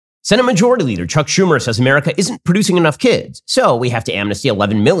Senate Majority Leader Chuck Schumer says America isn't producing enough kids, so we have to amnesty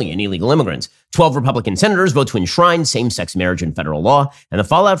 11 million illegal immigrants. 12 Republican senators vote to enshrine same-sex marriage in federal law, and the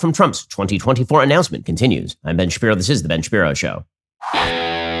fallout from Trump's 2024 announcement continues. I'm Ben Shapiro. This is The Ben Shapiro Show.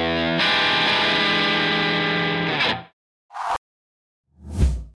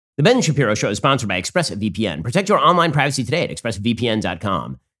 The Ben Shapiro Show is sponsored by ExpressVPN. Protect your online privacy today at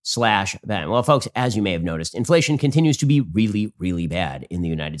expressvpn.com/Ben. Well, folks, as you may have noticed, inflation continues to be really, really bad in the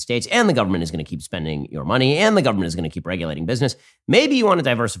United States, and the government is going to keep spending your money, and the government is going to keep regulating business. Maybe you want to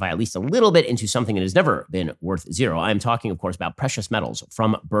diversify at least a little bit into something that has never been worth zero. I'm talking, of course, about precious metals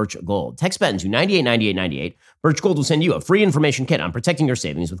from Birch Gold. Text Ben to 989898. Birch Gold will send you a free information kit on protecting your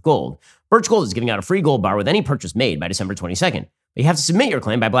savings with gold. Birch Gold is giving out a free gold bar with any purchase made by December 22nd. But you have to submit your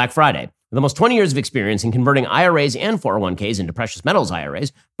claim by Black Friday. With almost 20 years of experience in converting IRAs and 401ks into precious metals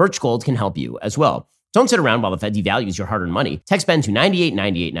IRAs, Birch Gold can help you as well. Don't sit around while the Fed devalues your hard-earned money. Text Ben to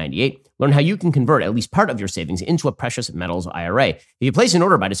 989898. Learn how you can convert at least part of your savings into a precious metals IRA. If you place an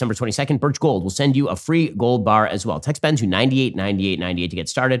order by December 22nd, Birch Gold will send you a free gold bar as well. Text Ben to 989898 to get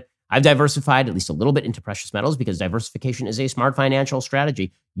started. I've diversified at least a little bit into precious metals because diversification is a smart financial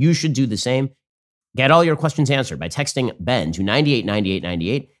strategy. You should do the same. Get all your questions answered by texting Ben to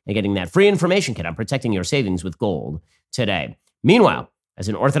 989898 and getting that free information kit on protecting your savings with gold today. Meanwhile, as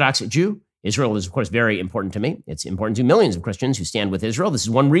an Orthodox Jew, Israel is, of course, very important to me. It's important to millions of Christians who stand with Israel. This is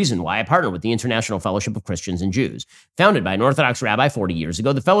one reason why I partner with the International Fellowship of Christians and Jews. Founded by an Orthodox rabbi 40 years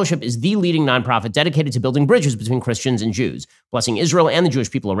ago, the fellowship is the leading nonprofit dedicated to building bridges between Christians and Jews, blessing Israel and the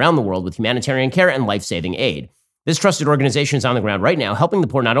Jewish people around the world with humanitarian care and life-saving aid. This trusted organization is on the ground right now, helping the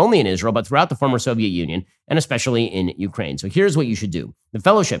poor not only in Israel, but throughout the former Soviet Union, and especially in Ukraine. So here's what you should do. The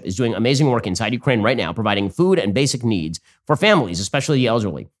fellowship is doing amazing work inside Ukraine right now, providing food and basic needs for families, especially the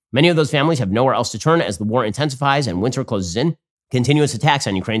elderly. Many of those families have nowhere else to turn as the war intensifies and winter closes in. Continuous attacks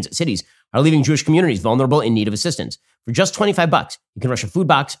on Ukraine's cities are leaving Jewish communities vulnerable in need of assistance. For just $25, you can rush a food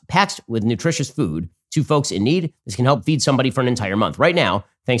box packed with nutritious food to folks in need. This can help feed somebody for an entire month. Right now,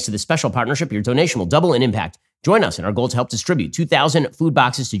 thanks to this special partnership, your donation will double in impact. Join us in our goal to help distribute 2,000 food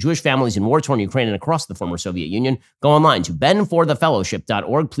boxes to Jewish families in war-torn Ukraine and across the former Soviet Union. Go online to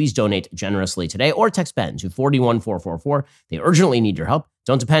benforthefellowship.org. Please donate generously today or text Ben to 41444. They urgently need your help.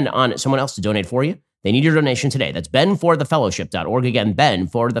 Don't depend on someone else to donate for you. They need your donation today. That's benforthefellowship.org. Again,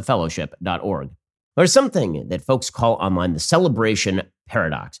 benforthefellowship.org. There's something that folks call online the celebration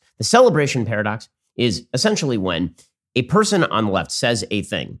paradox. The celebration paradox is essentially when a person on the left says a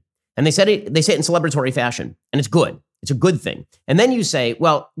thing, and they say it in celebratory fashion, and it's good. It's a good thing. And then you say,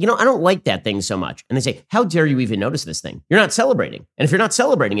 well, I don't like that thing so much. And they say, how dare you even notice this thing? You're not celebrating. And if you're not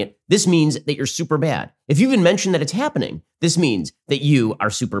celebrating it, this means that you're super bad. If you even mention that it's happening, this means that you are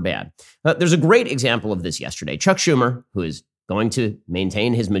super bad. There's a great example of this yesterday. Chuck Schumer, who is going to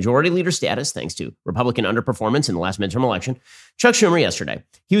maintain his majority leader status thanks to Republican underperformance in the last midterm election. Chuck Schumer yesterday,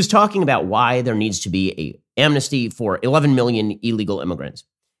 he was talking about why there needs to be an amnesty for 11 million illegal immigrants.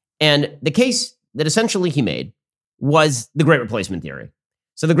 And the case that essentially he made was the Great Replacement theory.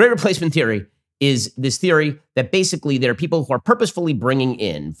 So the Great Replacement theory is this theory that basically there are people who are purposefully bringing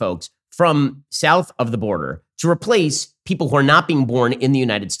in folks from south of the border to replace people who are not being born in the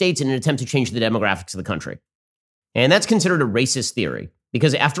United States in an attempt to change the demographics of the country. And that's considered a racist theory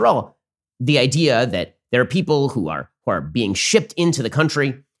because, after all, the idea that there are people who are being shipped into the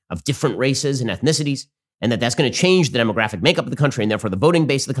country of different races and ethnicities, and that's going to change the demographic makeup of the country and therefore the voting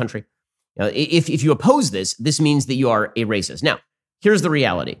base of the country. If you oppose this means that you are a racist. Now, here's the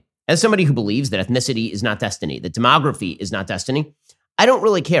reality. As somebody who believes that ethnicity is not destiny, that demography is not destiny, I don't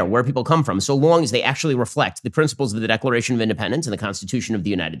really care where people come from so long as they actually reflect the principles of the Declaration of Independence and the Constitution of the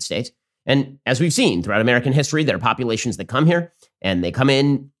United States. And as we've seen throughout American history, there are populations that come here and they come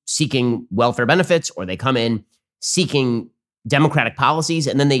in seeking welfare benefits, or they come in seeking democratic policies,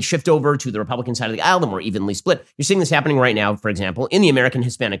 and then they shift over to the Republican side of the aisle, the more evenly split. You're seeing this happening right now, for example, in the American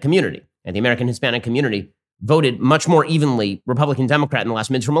Hispanic community. And the American Hispanic community voted much more evenly Republican-Democrat in the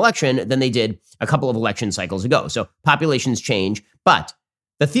last midterm election than they did a couple of election cycles ago. So populations change. But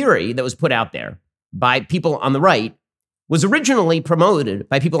the theory that was put out there by people on the right was originally promoted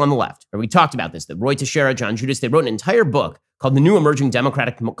by people on the left. We talked about this, that Roy Teixeira, John Judas, they wrote an entire book called The New Emerging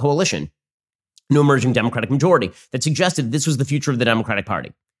Democratic Coalition, New Emerging Democratic Majority, that suggested this was the future of the Democratic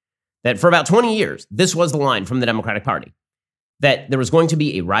Party. That for about 20 years, this was the line from the Democratic Party, that there was going to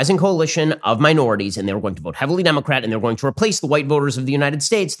be a rising coalition of minorities, and they were going to vote heavily Democrat, and they were going to replace the white voters of the United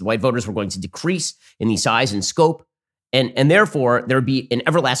States. The white voters were going to decrease in the size and scope, and therefore there would be an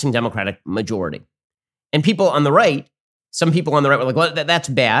everlasting Democratic majority. And people on the right, some people on the right were like, well, that's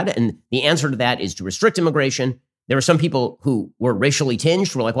bad. And the answer to that is to restrict immigration. there were some people who were racially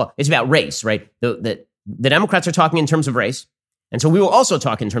tinged who were like, well, it's about race, right? The Democrats are talking in terms of race. And so we will also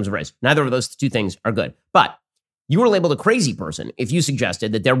talk in terms of race. Neither of those two things are good. But you were labeled a crazy person if you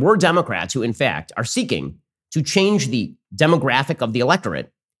suggested that there were Democrats who, in fact, are seeking to change the demographic of the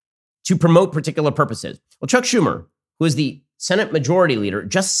electorate to promote particular purposes. Well, Chuck Schumer, who is the Senate Majority Leader,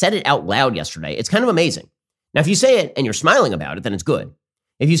 just said it out loud yesterday. It's kind of amazing. Now, if you say it and you're smiling about it, then it's good.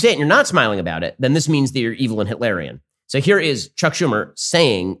 If you say it and you're not smiling about it, then this means that you're evil and Hitlerian. So here is Chuck Schumer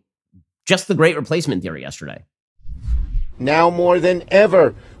saying just the great replacement theory yesterday. Now more than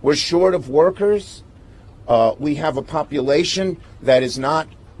ever, we're short of workers. We have a population that is not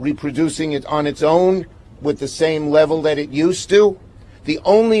reproducing it on its own with the same level that it used to. The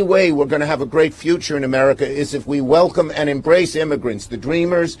only way we're going to have a great future in America is if we welcome and embrace immigrants, the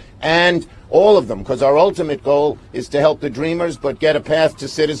dreamers, and all of them, because our ultimate goal is to help the dreamers, but get a path to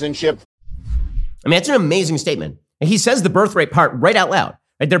citizenship. I mean, that's an amazing statement. And he says the birth rate part right out loud.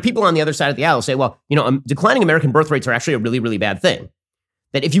 Right? There are people on the other side of the aisle who say, well, declining American birth rates are actually a really, really bad thing.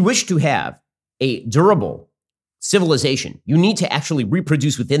 That if you wish to have a durable civilization, you need to actually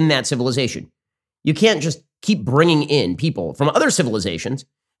reproduce within that civilization. You can't just keep bringing in people from other civilizations.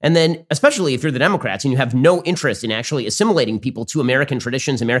 And then, especially if you're the Democrats and you have no interest in actually assimilating people to American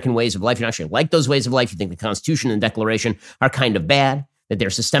traditions, American ways of life, you don't actually like those ways of life, you think the Constitution and the Declaration are kind of bad, that they're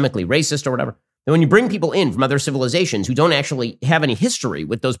systemically racist or whatever. And when you bring people in from other civilizations who don't actually have any history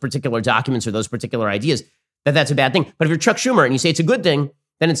with those particular documents or those particular ideas, that's a bad thing. But if you're Chuck Schumer and you say it's a good thing,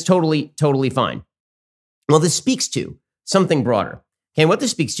 then it's totally, totally fine. Well, this speaks to something broader. Okay, and what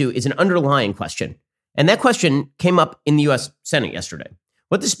this speaks to is an underlying question. And that question came up in the U.S. Senate yesterday.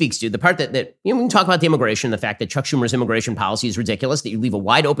 What this speaks to, the part that we can talk about the immigration, the fact that Chuck Schumer's immigration policy is ridiculous, that you leave a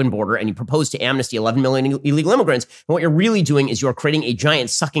wide open border and you propose to amnesty 11 million illegal immigrants. And what you're really doing is you're creating a giant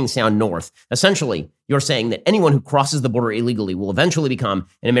sucking sound north. Essentially, you're saying that anyone who crosses the border illegally will eventually become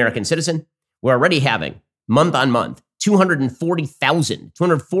an American citizen. We're already having, month on month,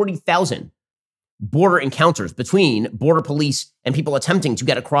 240,000 border encounters between border police and people attempting to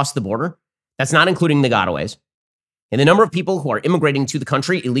get across the border. That's not including the gotaways. And the number of people who are immigrating to the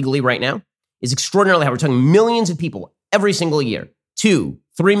country illegally right now is extraordinarily high. We're talking millions of people every single year. 2-3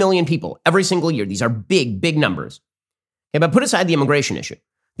 million people every single year. These are big, big numbers. Okay, but put aside the immigration issue.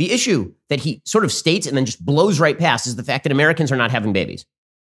 The issue that he sort of states and then just blows right past is the fact that Americans are not having babies.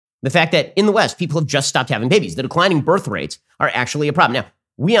 The fact that in the West, people have just stopped having babies. The declining birth rates are actually a problem. Now,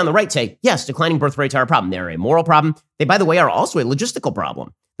 we on the right say, yes, declining birth rates are a problem. They're a moral problem. They, by the way, are also a logistical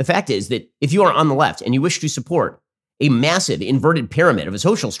problem. The fact is that if you are on the left and you wish to support a massive inverted pyramid of a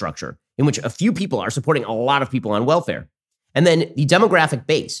social structure in which a few people are supporting a lot of people on welfare, and then the demographic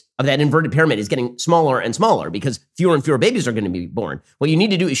base of that inverted pyramid is getting smaller and smaller because fewer and fewer babies are going to be born, what you need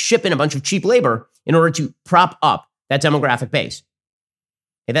to do is ship in a bunch of cheap labor in order to prop up that demographic base.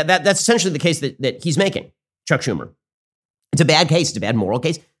 Okay, that's essentially the case that he's making, Chuck Schumer. It's a bad case. It's a bad moral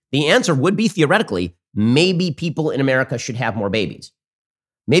case. The answer would be, theoretically, maybe people in America should have more babies.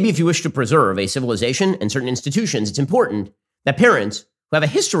 Maybe if you wish to preserve a civilization and certain institutions, it's important that parents who have a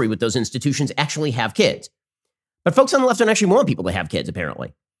history with those institutions actually have kids. But folks on the left don't actually want people to have kids,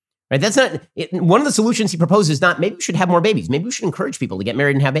 apparently. Right? That's not one of the solutions he proposes. Is not maybe we should have more babies. Maybe we should encourage people to get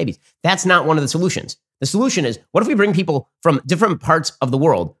married and have babies. That's not one of the solutions. The solution is, what if we bring people from different parts of the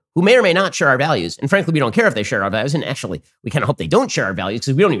world who may or may not share our values? And frankly, we don't care if they share our values. And actually, we kind of hope they don't share our values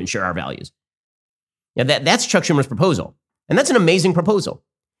because we don't even share our values. Yeah, that's Chuck Schumer's proposal. And that's an amazing proposal.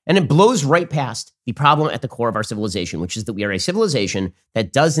 And it blows right past the problem at the core of our civilization, which is that we are a civilization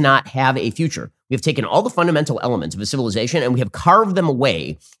that does not have a future. We have taken all the fundamental elements of a civilization and we have carved them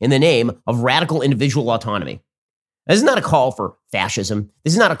away in the name of radical individual autonomy. This is not a call for fascism.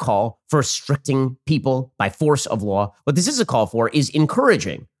 This is not a call for restricting people by force of law. What this is a call for is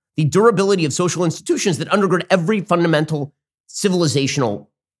encouraging the durability of social institutions that undergird every fundamental civilizational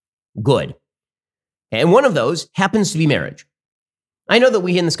good. And one of those happens to be marriage. I know that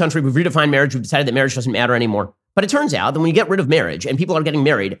we in this country, we've redefined marriage. We've decided that marriage doesn't matter anymore. But it turns out that when you get rid of marriage and people are getting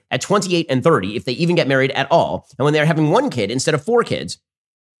married at 28 and 30, if they even get married at all, and when they're having one kid instead of 4 kids,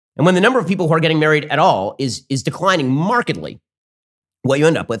 and when the number of people who are getting married at all is declining markedly, what you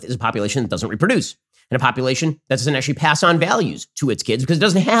end up with is a population that doesn't reproduce and a population that doesn't actually pass on values to its kids because it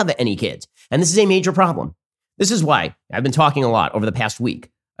doesn't have any kids. And this is a major problem. This is why I've been talking a lot over the past week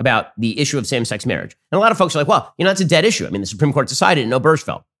about the issue of same-sex marriage. And a lot of folks are like, well, it's a dead issue. I mean, the Supreme Court decided in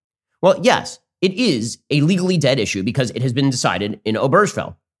Obergefell. Well, yes, it is a legally dead issue because it has been decided in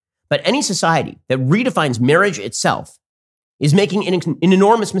Obergefell. But any society that redefines marriage itself is making an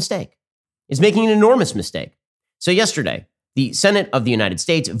enormous mistake. Is making an enormous mistake. So yesterday, the Senate of the United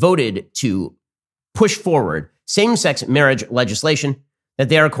States voted to push forward same-sex marriage legislation that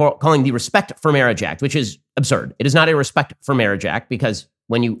they are calling the Respect for Marriage Act, which is absurd. It is not a Respect for Marriage Act because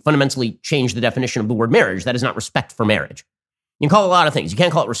when you fundamentally change the definition of the word marriage, that is not respect for marriage. You can call it a lot of things. You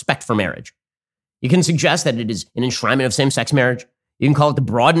can't call it respect for marriage. You can suggest that it is an enshrinement of same-sex marriage. You can call it the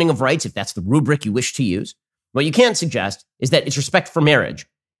broadening of rights if that's the rubric you wish to use. What you can't suggest is that it's respect for marriage.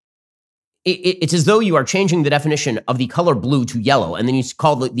 It's as though you are changing the definition of the color blue to yellow, and then you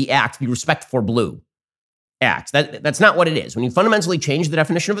call the act the Respect for Blue Act. That's not what it is. When you fundamentally change the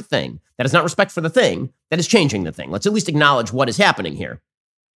definition of a thing, that is not respect for the thing, that is changing the thing. Let's at least acknowledge what is happening here.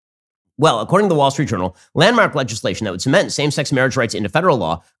 Well, according to the Wall Street Journal, landmark legislation that would cement same-sex marriage rights into federal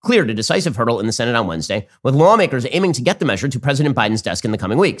law cleared a decisive hurdle in the Senate on Wednesday, with lawmakers aiming to get the measure to President Biden's desk in the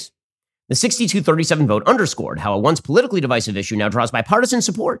coming weeks. The 62-37 vote underscored how a once politically divisive issue now draws bipartisan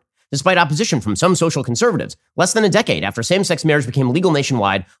support, despite opposition from some social conservatives, less than a decade after same-sex marriage became legal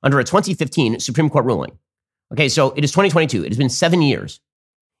nationwide under a 2015 Supreme Court ruling. Okay, so it is 2022. It has been 7 years.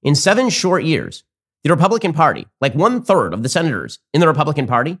 In 7 short years, the Republican Party, like 1/3 of the senators in the Republican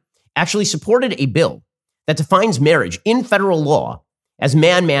Party, actually supported a bill that defines marriage in federal law as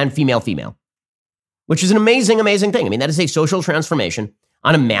man-man, female-female, which is an amazing, amazing thing. I mean, that is a social transformation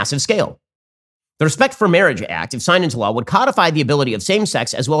on a massive scale. The Respect for Marriage Act, if signed into law, would codify the ability of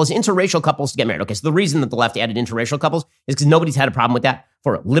same-sex as well as interracial couples to get married. Okay, so the reason that the left added interracial couples is because nobody's had a problem with that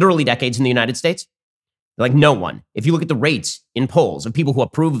for literally decades in the United States. Like no one. If you look at the rates in polls of people who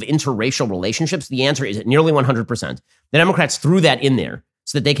approve of interracial relationships, the answer is nearly 100%. The Democrats threw that in there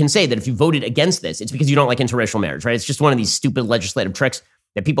so that they can say that if you voted against this, it's because you don't like interracial marriage, right? It's just one of these stupid legislative tricks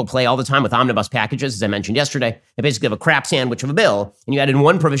that people play all the time with omnibus packages, as I mentioned yesterday. They basically have a crap sandwich of a bill, and you add in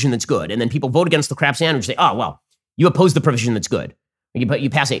one provision that's good, and then people vote against the crap sandwich and say, oh, well, you oppose the provision that's good. You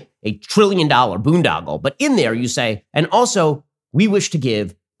pass a $1 trillion boondoggle, but in there you say, and also, we wish to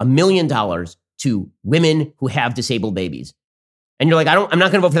give $1 million to women who have disabled babies. And you're like, I'm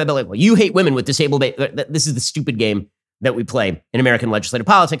not going to vote for that bill. Like, well, you hate women with disabled babies. This is the stupid game that we play in American legislative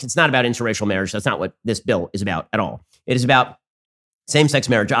politics. It's not about interracial marriage. That's not what this bill is about at all. It is about same-sex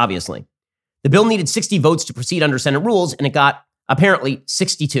marriage, obviously. The bill needed 60 votes to proceed under Senate rules, and it got, apparently,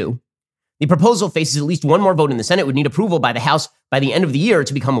 62. The proposal faces at least one more vote in the Senate. It would need approval by the House by the end of the year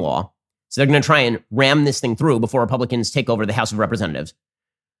to become law. So they're going to try and ram this thing through before Republicans take over the House of Representatives.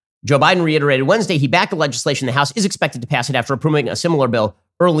 Joe Biden reiterated Wednesday he backed the legislation. The House is expected to pass it after approving a similar bill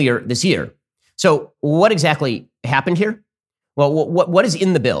earlier this year. So what exactly happened here? Well, what is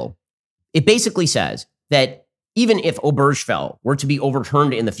in the bill? It basically says that even if Obergefell were to be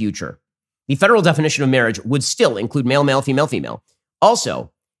overturned in the future, the federal definition of marriage would still include male, male, female, female.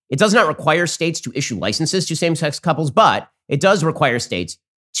 Also, it does not require states to issue licenses to same-sex couples, but it does require states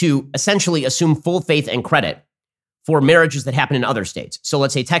to essentially assume full faith and credit for marriages that happen in other states. So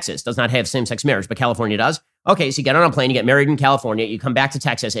let's say Texas does not have same-sex marriage, but California does. Okay, so you get on a plane, you get married in California, you come back to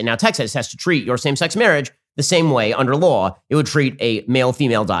Texas, and now Texas has to treat your same-sex marriage the same way under law it would treat a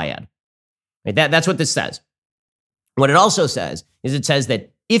male-female dyad. Right? That's what this says. What it also says is it says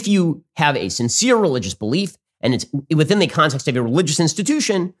that if you have a sincere religious belief and it's within the context of a religious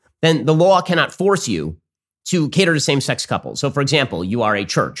institution, then the law cannot force you to cater to same-sex couples. So, for example, you are a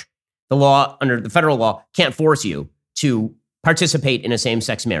church. The law, under the federal law, can't force you to participate in a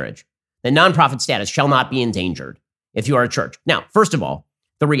same-sex marriage. The nonprofit status shall not be endangered if you are a church. Now, first of all,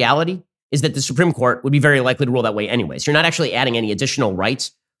 the reality is that the Supreme Court would be very likely to rule that way anyway. So you're not actually adding any additional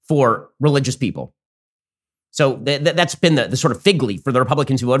rights for religious people. So that's been the sort of fig leaf for the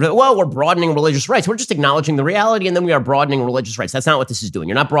Republicans who voted, well, we're broadening religious rights. We're just acknowledging the reality, and then we are broadening religious rights. That's not what this is doing.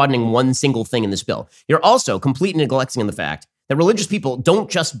 You're not broadening one single thing in this bill. You're also completely neglecting the fact that religious people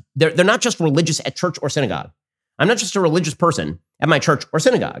they're not just religious at church or synagogue. I'm not just a religious person at my church or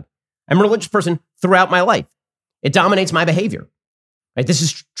synagogue. I'm a religious person throughout my life. It dominates my behavior. Right? This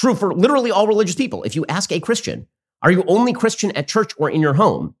is true for literally all religious people. If you ask a Christian, are you only Christian at church or in your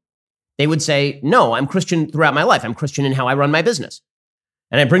home? They would say, no, I'm Christian throughout my life. I'm Christian in how I run my business.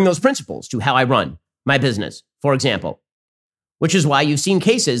 And I bring those principles to how I run my business, for example, which is why you've seen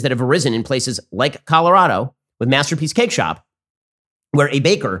cases that have arisen in places like Colorado with Masterpiece Cake Shop, where a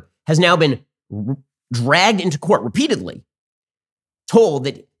baker has now been dragged into court repeatedly, told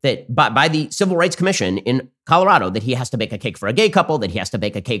that by the Civil Rights Commission in Colorado that he has to bake a cake for a gay couple, that he has to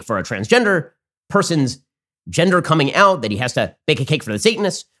bake a cake for a transgender person's gender coming out, that he has to bake a cake for the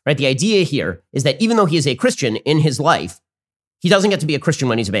Satanists, right? The idea here is that even though he is a Christian in his life, he doesn't get to be a Christian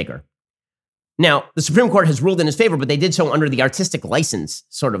when he's a baker. Now, the Supreme Court has ruled in his favor, but they did so under the artistic license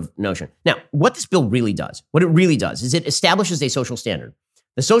sort of notion. Now, what this bill really does, what it really does is it establishes a social standard.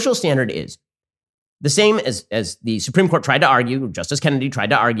 The social standard is the same as the Supreme Court tried to argue, Justice Kennedy tried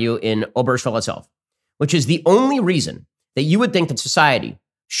to argue in Obergefell itself. which is the only reason that you would think that society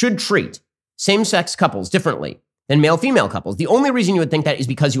should treat same-sex couples differently than male-female couples, the only reason you would think that is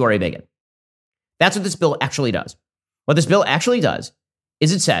because you are a bigot. That's what this bill actually does. What this bill actually does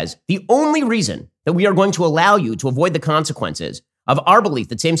is it says the only reason that we are going to allow you to avoid the consequences of our belief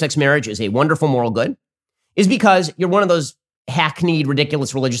that same-sex marriage is a wonderful moral good is because you're one of those hackneyed,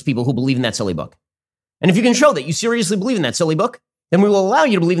 ridiculous religious people who believe in that silly book. And if you can show that you seriously believe in that silly book, then we will allow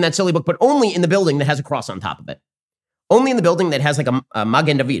you to believe in that silly book, but only in the building that has a cross on top of it. Only in the building that has like a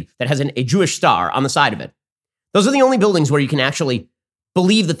Magen David, that has a Jewish star on the side of it. Those are the only buildings where you can actually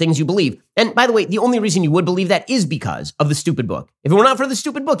believe the things you believe. And by the way, the only reason you would believe that is because of the stupid book. If it were not for the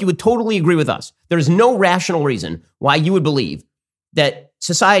stupid book, you would totally agree with us. There is no rational reason why you would believe that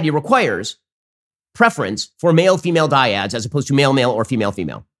society requires preference for male-female dyads as opposed to male-male or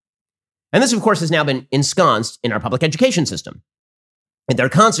female-female. And this, of course, has now been ensconced in our public education system. And there are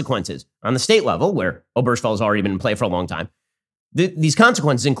consequences on the state level, where Obergefell has already been in play for a long time. These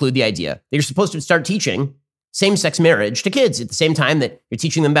consequences include the idea that you're supposed to start teaching same-sex marriage to kids at the same time that you're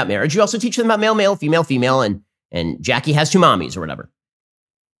teaching them about marriage. You also teach them about male-male, female-female, and Jackie has two mommies or whatever.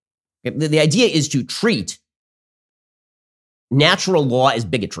 The idea is to treat natural law as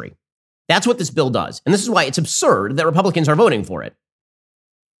bigotry. That's what this bill does. And this is why it's absurd that Republicans are voting for it.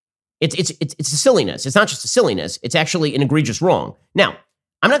 It's a silliness. It's not just a silliness. It's actually an egregious wrong. Now,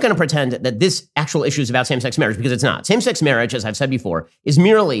 I'm not going to pretend that this actual issue is about same-sex marriage, because it's not. Same-sex marriage, as I've said before, is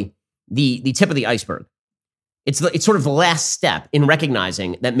merely the tip of the iceberg. It's sort of the last step in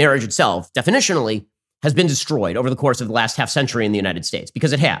recognizing that marriage itself, definitionally, has been destroyed over the course of the last half century in the United States,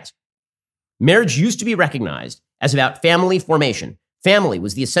 because it has. Marriage used to be recognized as about family formation. Family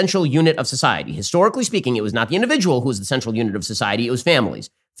was the essential unit of society. Historically speaking, it was not the individual who was the central unit of society. It was families.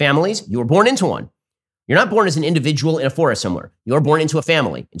 Families, you were born into one. You're not born as an individual in a forest somewhere. You're born into a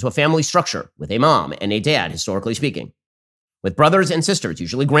family structure with a mom and a dad, historically speaking. With brothers and sisters,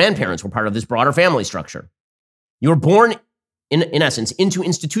 usually grandparents were part of this broader family structure. You were born, in essence, into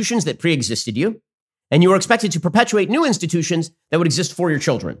institutions that pre-existed you, and you were expected to perpetuate new institutions that would exist for your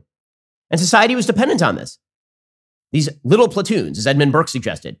children. And society was dependent on this. These little platoons, as Edmund Burke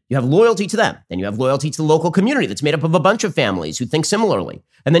suggested, you have loyalty to them. Then you have loyalty to the local community that's made up of a bunch of families who think similarly.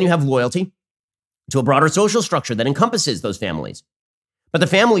 And then you have loyalty to a broader social structure that encompasses those families. But the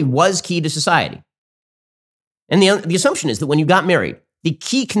family was key to society. And the assumption is that when you got married, the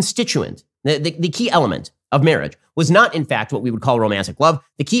key constituent, the key element of marriage was not, in fact, what we would call romantic love.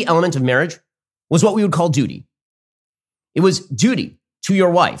 The key element of marriage was what we would call duty. It was duty to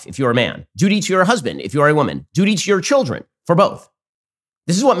your wife, if you're a man, duty to your husband, if you're a woman, duty to your children, for both.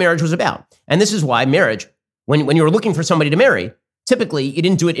 This is what marriage was about. And this is why marriage, when you were looking for somebody to marry, typically you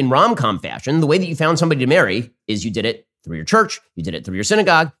didn't do it in rom-com fashion. The way that you found somebody to marry is you did it through your church, you did it through your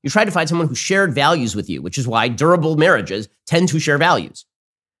synagogue, you tried to find someone who shared values with you, which is why durable marriages tend to share values.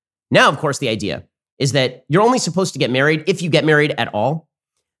 Now, of course, the idea is that you're only supposed to get married if you get married at all,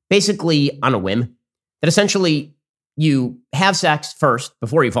 basically on a whim, that essentially you have sex first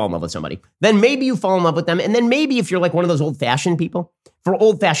before you fall in love with somebody. Then maybe you fall in love with them. And then maybe if you're like one of those old-fashioned people, for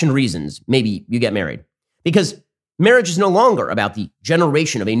old-fashioned reasons, maybe you get married. Because marriage is no longer about the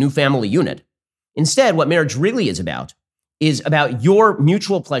generation of a new family unit. Instead, what marriage really is about your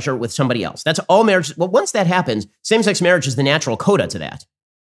mutual pleasure with somebody else. That's all marriage. Well, once that happens, same-sex marriage is the natural coda to that.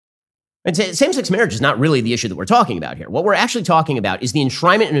 And same-sex marriage is not really the issue that we're talking about here. What we're actually talking about is the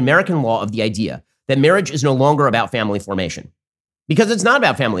enshrinement in American law of the idea that marriage is no longer about family formation. Because it's not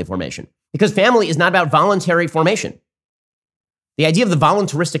about family formation. Because family is not about voluntary formation. The idea of the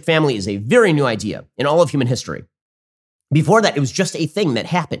voluntaristic family is a very new idea in all of human history. Before that, it was just a thing that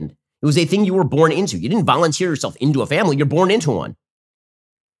happened. It was a thing you were born into. You didn't volunteer yourself into a family. You're born into one.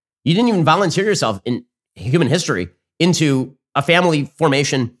 You didn't even volunteer yourself in human history into a family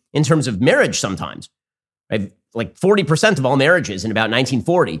formation in terms of marriage sometimes. Right? Like 40% of all marriages in about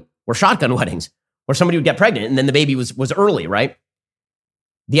 1940 were shotgun weddings, where somebody would get pregnant and then the baby was early, right?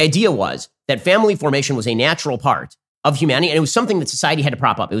 The idea was that family formation was a natural part of humanity, and it was something that society had to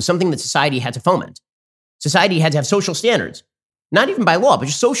prop up. It was something that society had to foment. Society had to have social standards, not even by law, but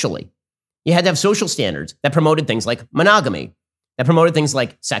just socially. You had to have social standards that promoted things like monogamy, that promoted things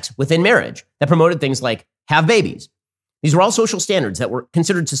like sex within marriage, that promoted things like have babies. These were all social standards that were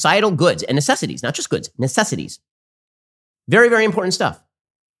considered societal goods and necessities, not just goods, necessities. Very, very important stuff.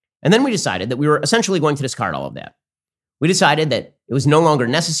 And then we decided that we were essentially going to discard all of that. We decided that it was no longer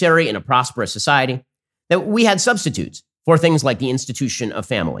necessary in a prosperous society, that we had substitutes for things like the institution of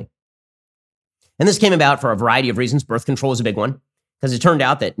family. And this came about for a variety of reasons. Birth control was a big one, because it turned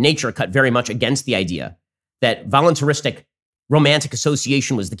out that nature cut very much against the idea that voluntaristic romantic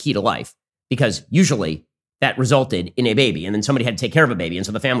association was the key to life, because usually that resulted in a baby, and then somebody had to take care of a baby, and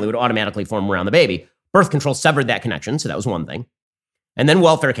so the family would automatically form around the baby. Birth control severed that connection, so that was one thing. And then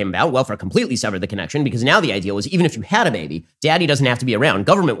welfare came about. Welfare completely severed the connection because now the idea was even if you had a baby, daddy doesn't have to be around.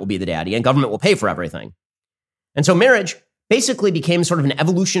 Government will be the daddy, and government will pay for everything. And so marriage basically became sort of an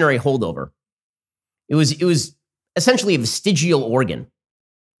evolutionary holdover. It was essentially a vestigial organ.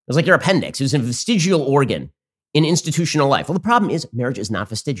 It was like your appendix. It was a vestigial organ in institutional life. Well, the problem is marriage is not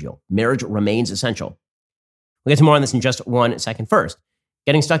vestigial. Marriage remains essential. We'll get to more on this in just 1 second. First,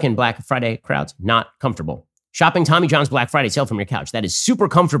 getting stuck in Black Friday crowds, not comfortable. Shopping Tommy John's Black Friday sale from your couch. That is super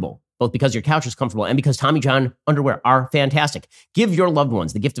comfortable, both because your couch is comfortable and because Tommy John underwear are fantastic. Give your loved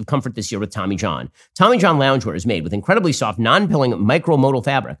ones the gift of comfort this year with Tommy John. Tommy John loungewear is made with incredibly soft, non-pilling micromodal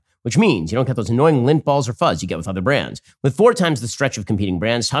fabric, which means you don't get those annoying lint balls or fuzz you get with other brands. With 4 times the stretch of competing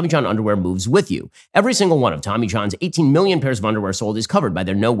brands, Tommy John underwear moves with you. Every single one of Tommy John's 18 million pairs of underwear sold is covered by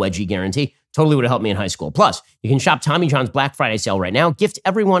their no wedgie guarantee. Totally would have helped me in high school. Plus, you can shop Tommy John's Black Friday sale right now. Gift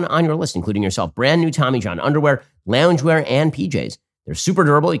everyone on your list, including yourself, brand new Tommy John underwear, loungewear, and PJs. They're super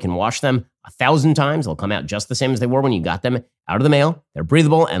durable. You can wash them 1,000 times. They'll come out just the same as they were when you got them out of the mail. They're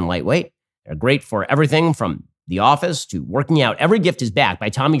breathable and lightweight. They're great for everything from the office to working out. Every gift is backed by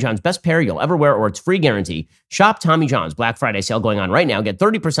Tommy John's best pair you'll ever wear or its free guarantee. Shop Tommy John's Black Friday sale going on right now. Get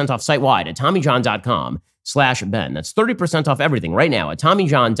 30% off site-wide at TommyJohn.com/Ben. That's 30% off everything right now at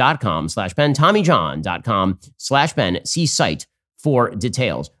TommyJohn.com/Ben. TommyJohn.com/Ben. See site for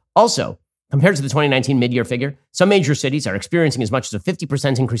details. Also, compared to the 2019 mid-year figure, some major cities are experiencing as much as a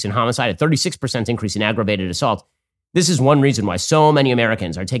 50% increase in homicide, a 36% increase in aggravated assault. This is one reason why so many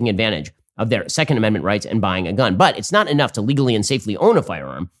Americans are taking advantage of their Second Amendment rights and buying a gun. But it's not enough to legally and safely own a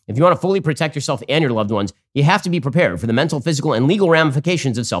firearm. If you want to fully protect yourself and your loved ones, you have to be prepared for the mental, physical, and legal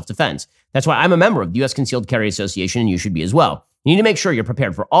ramifications of self-defense. That's why I'm a member of the U.S. Concealed Carry Association, and you should be as well. You need to make sure you're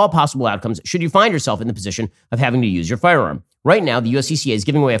prepared for all possible outcomes should you find yourself in the position of having to use your firearm. Right now, the USCCA is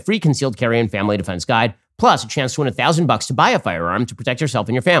giving away a free concealed carry and family defense guide, plus a chance to win $1,000 to buy a firearm to protect yourself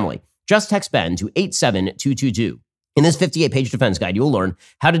and your family. Just text Ben to 87222. In this 58-page defense guide, you will learn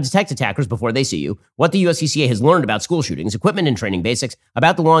how to detect attackers before they see you, what the USCCA has learned about school shootings, equipment and training basics,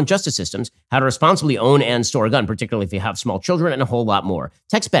 about the law and justice systems, how to responsibly own and store a gun, particularly if you have small children, and a whole lot more.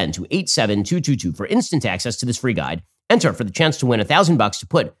 Text Ben to 87222 for instant access to this free guide. Enter for the chance to win $1,000 to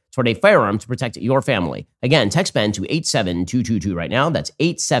put toward a firearm to protect your family. Again, text Ben to 87222 right now. That's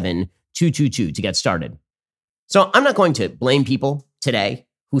 87222 to get started. So I'm not going to blame people today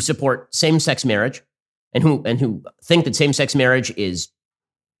who support same-sex marriage and who think that same-sex marriage is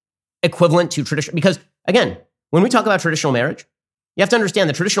equivalent to traditional. Because, again, when we talk about traditional marriage, you have to understand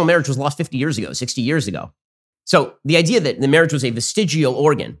that traditional marriage was lost 50 years ago, 60 years ago. So the idea that the marriage was a vestigial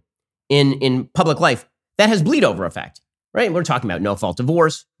organ in public life, that has bleed-over effect, right? We're talking about no-fault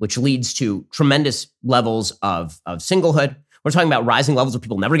divorce, which leads to tremendous levels of singlehood. We're talking about rising levels of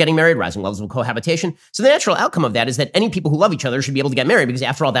people never getting married, rising levels of cohabitation. So the natural outcome of that is that any people who love each other should be able to get married because,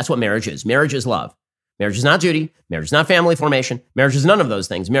 after all, that's what marriage is. Marriage is love. Marriage is not duty. Marriage is not family formation. Marriage is none of those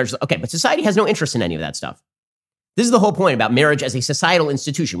things. Marriage is, okay, but society has no interest in any of that stuff. This is the whole point about marriage as a societal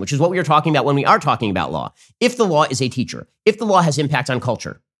institution, which is what we are talking about when we are talking about law. If the law is a teacher, if the law has impact on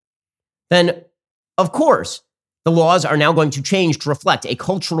culture, then, of course, the laws are now going to change to reflect a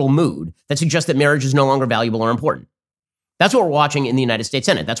cultural mood that suggests that marriage is no longer valuable or important. That's what we're watching in the United States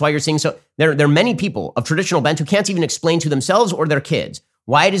Senate. That's why you're seeing there are many people of traditional bent who can't even explain to themselves or their kids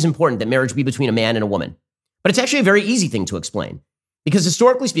why it is important that marriage be between a man and a woman. But it's actually a very easy thing to explain. Because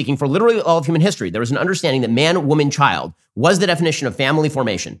historically speaking, for literally all of human history, there was an understanding that man, woman, child was the definition of family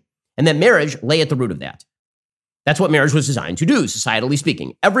formation, and that marriage lay at the root of that. That's what marriage was designed to do, societally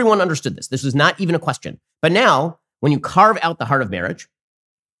speaking. Everyone understood this. This was not even a question. But now, when you carve out the heart of marriage,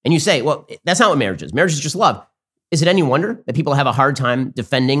 and you say, well, that's not what marriage is. Marriage is just love. Is it any wonder that people have a hard time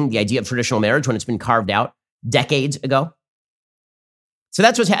defending the idea of traditional marriage when it's been carved out decades ago? So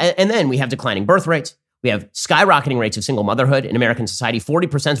that's what's and then we have declining birth rates. We have skyrocketing rates of single motherhood in American society.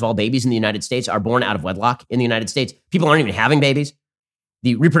 40% of all babies in the United States are born out of wedlock in the United States. People aren't even having babies.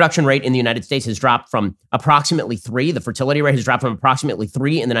 The reproduction rate in the United States has dropped from approximately 3. The fertility rate has dropped from approximately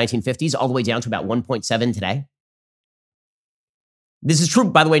 3 in the 1950s all the way down to about 1.7 today. This is true,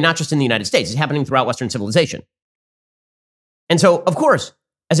 by the way, not just in the United States. It's happening throughout Western civilization. And so, of course,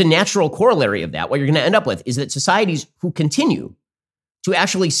 as a natural corollary of that, what you're going to end up with is that societies who continue to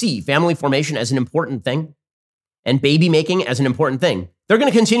actually see family formation as an important thing and baby making as an important thing, they're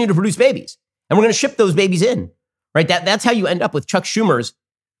going to continue to produce babies. And we're going to ship those babies in, right? That's how you end up with Chuck Schumer's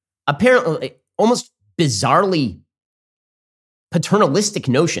apparently almost bizarrely paternalistic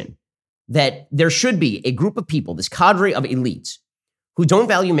notion that there should be a group of people, this cadre of elites, who don't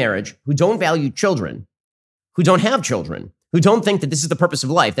value marriage, who don't value children, who don't have children, who don't think that this is the purpose of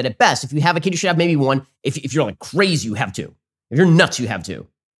life, that at best, if you have a kid, you should have maybe one. If you're like crazy, you have two. If you're nuts, you have two.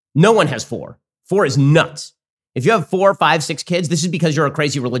 No one has four. Four is nuts. If you have 4, 5, 6 kids, this is because you're a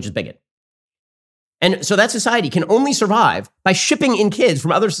crazy religious bigot. And so that society can only survive by shipping in kids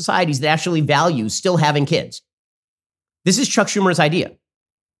from other societies that actually value still having kids. This is Chuck Schumer's idea.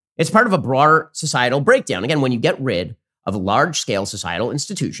 It's part of a broader societal breakdown. Again, when you get rid of large-scale societal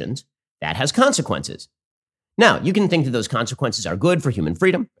institutions, that has consequences. Now, you can think that those consequences are good for human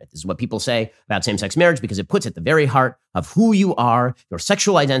freedom. This is what people say about same-sex marriage because it puts at the very heart of who you are, your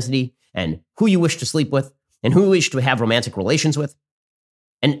sexual identity, and who you wish to sleep with, and who you wish to have romantic relations with.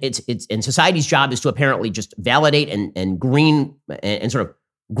 And and society's job is to apparently just validate and green and sort of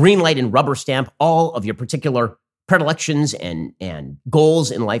green light and rubber stamp all of your particular predilections and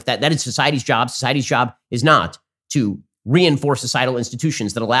goals in life. That is society's job. Society's job is not to reinforce societal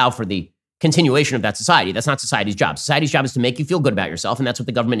institutions that allow for the continuation of that society. That's not society's job. Society's job is to make you feel good about yourself, and that's what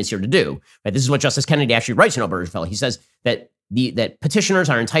the government is here to do. Right? This is what Justice Kennedy actually writes in Obergefell. He says that that petitioners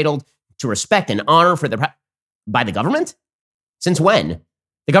are entitled to respect and honor by the government. Since when?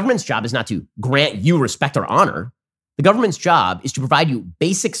 The government's job is not to grant you respect or honor. The government's job is to provide you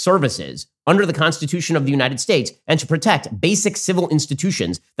basic services under the Constitution of the United States and to protect basic civil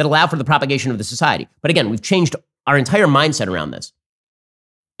institutions that allow for the propagation of the society. But again, we've changed our entire mindset around this.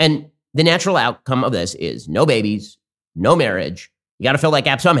 And the natural outcome of this is no babies, no marriage. You got to fill that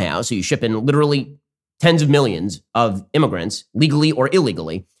gap somehow. So you ship in literally tens of millions of immigrants, legally or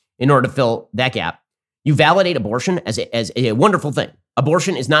illegally, in order to fill that gap. You validate abortion as a wonderful thing.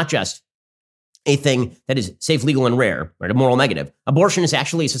 Abortion is not just a thing that is safe, legal, and rare, right? A moral negative. Abortion is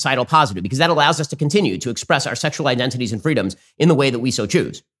actually a societal positive because that allows us to continue to express our sexual identities and freedoms in the way that we so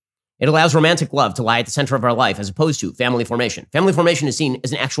choose. It allows romantic love to lie at the center of our life as opposed to family formation. Family formation is seen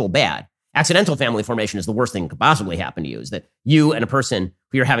as an actual bad. Accidental family formation is the worst thing that could possibly happen to you, is that you and a person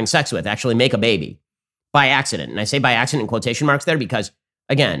who you're having sex with actually make a baby by accident. And I say by accident in quotation marks there because,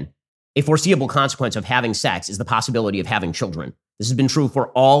 again, a foreseeable consequence of having sex is the possibility of having children. This has been true for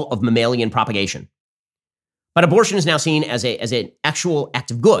all of mammalian propagation. But abortion is now seen as an actual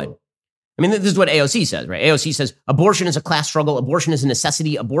act of good. I mean, this is what AOC says, right? AOC says abortion is a class struggle. Abortion is a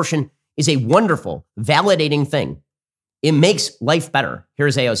necessity. Abortion is a wonderful, validating thing. It makes life better.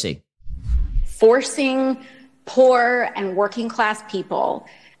 Here's AOC. Forcing poor and working class people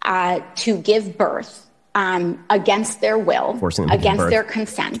to give birth against their will, against their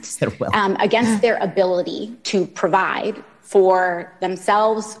consent, against their ability to provide for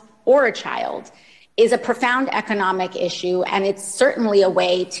themselves or a child is a profound economic issue. And it's certainly a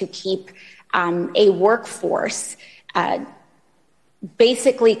way to keep a workforce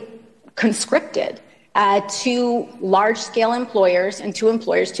basically conscripted to large-scale employers and to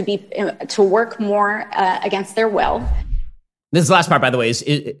employers to work more against their will. This last part, by the way, is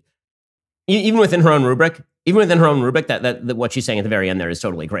even within her own rubric. That what she's saying at the very end there is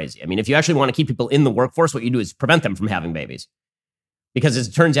totally crazy. I mean, if you actually want to keep people in the workforce, what you do is prevent them from having babies. Because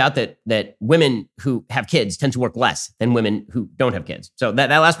it turns out that women who have kids tend to work less than women who don't have kids. So that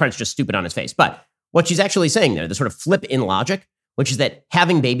last part is just stupid on its face. But what she's actually saying there, the sort of flip in logic, which is that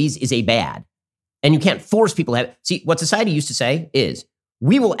having babies is a bad. And you can't force people to have. See, what society used to say is,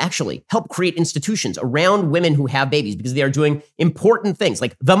 we will actually help create institutions around women who have babies because they are doing important things,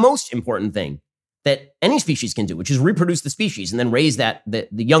 like the most important thing that any species can do, which is reproduce the species and then raise the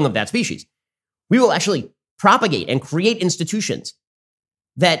young of that species. We will actually propagate and create institutions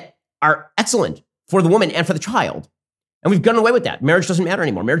that are excellent for the woman and for the child. And we've done away with that. Marriage doesn't matter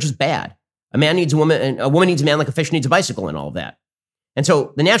anymore. Marriage is bad. A man needs a woman, and a woman needs a man like a fish needs a bicycle and all of that. And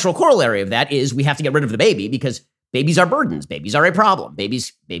so the natural corollary of that is we have to get rid of the baby because babies are burdens. Babies are a problem.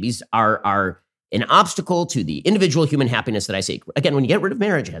 Babies are an obstacle to the individual human happiness that I seek. Again, when you get rid of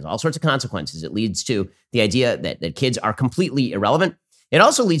marriage, it has all sorts of consequences. It leads to the idea that kids are completely irrelevant. It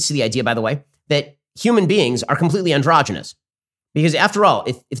also leads to the idea, by the way, that human beings are completely androgynous. Because after all,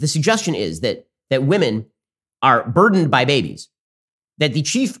 if the suggestion is that women are burdened by babies, that the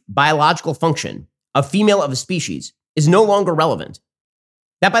chief biological function of female of a species is no longer relevant.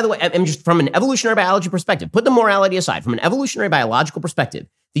 That, by the way, I'm just from an evolutionary biology perspective, put the morality aside, from an evolutionary biological perspective,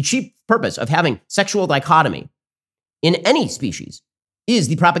 the chief purpose of having sexual dichotomy in any species is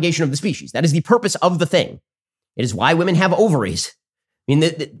the propagation of the species. That is the purpose of the thing. It is why women have ovaries. I mean,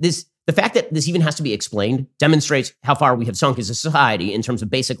 the fact that this even has to be explained demonstrates how far we have sunk as a society in terms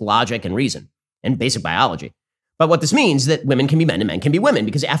of basic logic and reason and basic biology. But what this means is that women can be men and men can be women,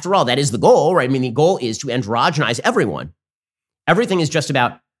 because after all, that is the goal, right? I mean, the goal is to androgynize everyone. Everything is just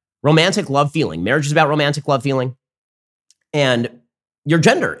about romantic love feeling. Marriage is about romantic love feeling. And your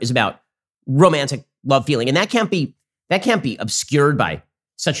gender is about romantic love feeling. And that can't be obscured by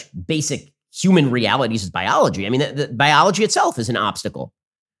such basic human realities as biology. I mean, the biology itself is an obstacle,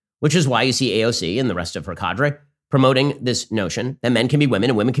 which is why you see AOC and the rest of her cadre promoting this notion that men can be women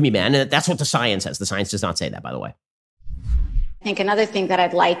and women can be men. And that's what the science says. The science does not say that, by the way. I think another thing that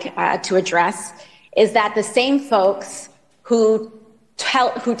I'd like to address is that the same folks who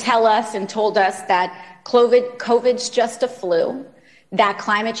tell us and told us that COVID's just a flu, that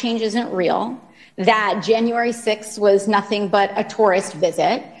climate change isn't real, that January 6th was nothing but a tourist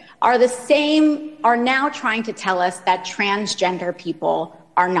visit, are now trying to tell us that transgender people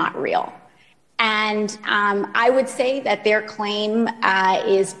are not real. And I would say that their claim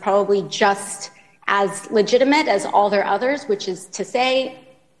is probably just as legitimate as all their others, which is to say,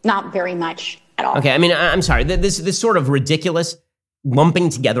 not very much at all. Okay, I mean, I'm sorry. This sort of ridiculous lumping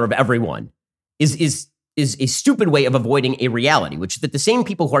together of everyone is a stupid way of avoiding a reality, which is that the same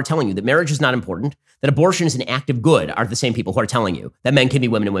people who are telling you that marriage is not important, that abortion is an act of good, are the same people who are telling you that men can be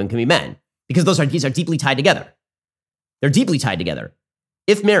women and women can be men, because these are deeply tied together. They're deeply tied together.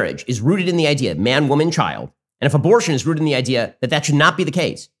 If marriage is rooted in the idea of man, woman, child, and if abortion is rooted in the idea that that should not be the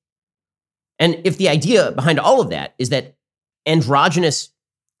case, and if the idea behind all of that is that androgynous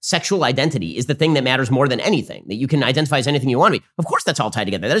sexual identity is the thing that matters more than anything, that you can identify as anything you want to be, of course that's all tied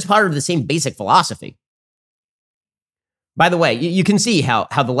together. That is part of the same basic philosophy. By the way, you can see how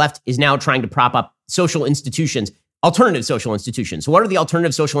the left is now trying to prop up social institutions, alternative social institutions. So what are the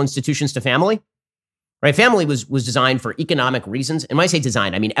alternative social institutions to family? Right? Family was designed for economic reasons. And when I say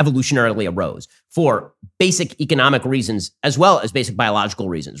designed, I mean evolutionarily arose for basic economic reasons as well as basic biological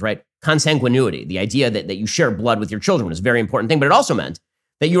reasons, right? Consanguinity, the idea that you share blood with your children was a very important thing, but it also meant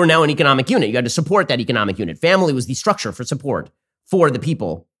that you are now an economic unit. You had to support that economic unit. Family was the structure for support for the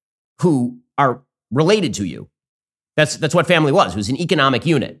people who are related to you. That's what family was. It was an economic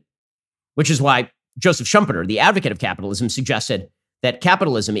unit, which is why Joseph Schumpeter, the advocate of capitalism, suggested that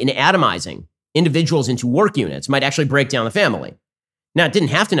capitalism, in atomizing individuals into work units, might actually break down the family. Now, it didn't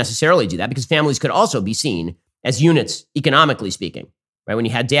have to necessarily do that because families could also be seen as units, economically speaking, right? When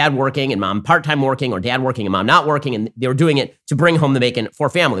you had dad working and mom part-time working, or dad working and mom not working, and they were doing it to bring home the bacon for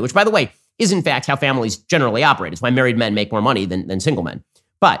family, which, by the way, is in fact how families generally operate. It's why married men make more money than single men.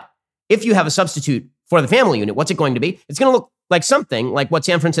 But if you have a substitute for the family unit, what's it going to be? It's going to look like something like what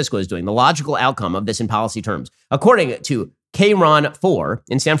San Francisco is doing, the logical outcome of this in policy terms. According to K-Ron 4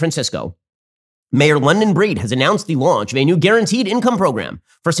 in San Francisco, Mayor London Breed has announced the launch of a new guaranteed income program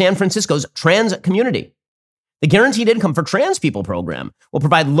for San Francisco's trans community. The Guaranteed Income for Trans People program will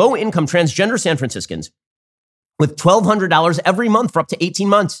provide low-income transgender San Franciscans with $1,200 every month for up to 18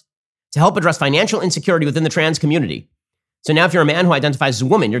 months to help address financial insecurity within the trans community. So now if you're a man who identifies as a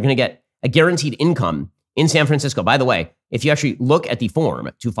woman, you're going to get a guaranteed income in San Francisco. By the way, if you actually look at the form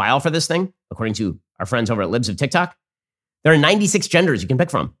to file for this thing, according to our friends over at Libs of TikTok, there are 96 genders you can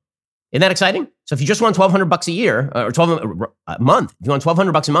pick from. Isn't that exciting? So if you just want $1,200 a year, or $1,200 a month, if you want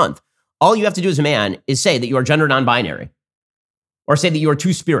 $1,200 a month, all you have to do as a man is say that you are gender non-binary, or say that you are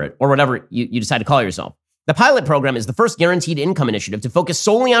two-spirit, or whatever you decide to call yourself. The pilot program is the first guaranteed income initiative to focus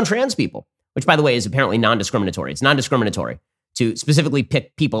solely on trans people, which, by the way, is apparently non-discriminatory. It's non-discriminatory to specifically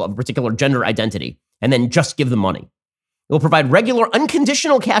pick people of a particular gender identity and then just give them money. It will provide regular,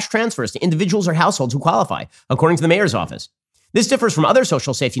 unconditional cash transfers to individuals or households who qualify, according to the mayor's office. This differs from other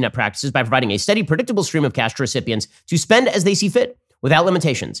social safety net practices by providing a steady, predictable stream of cash to recipients to spend as they see fit, without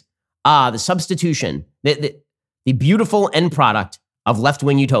limitations. The substitution, the beautiful end product of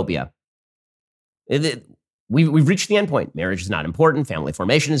left-wing utopia. We've reached the end point. Marriage is not important. Family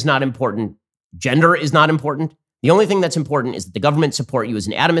formation is not important. Gender is not important. The only thing that's important is that the government support you as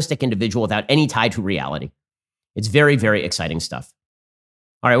an atomistic individual without any tie to reality. It's very, very exciting stuff.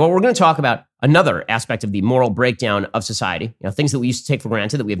 All right, well, we're going to talk about another aspect of the moral breakdown of society, things that we used to take for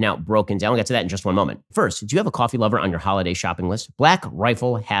granted that we have now broken down. We'll get to that in just one moment. First, do you have a coffee lover on your holiday shopping list? Black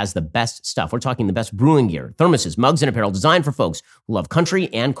Rifle has the best stuff. We're talking the best brewing gear, thermoses, mugs, and apparel designed for folks who love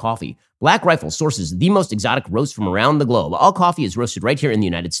country and coffee. Black Rifle sources the most exotic roasts from around the globe. All coffee is roasted right here in the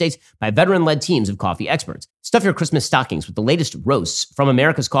United States by veteran-led teams of coffee experts. Stuff your Christmas stockings with the latest roasts from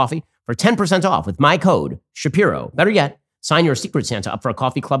America's coffee for 10% off with my code, Shapiro. Better yet, sign your Secret Santa up for a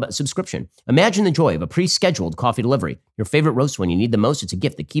coffee club subscription. Imagine the joy of a pre-scheduled coffee delivery. Your favorite roast when you need the most. It's a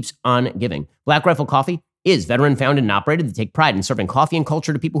gift that keeps on giving. Black Rifle Coffee is veteran founded and operated. They take pride in serving coffee and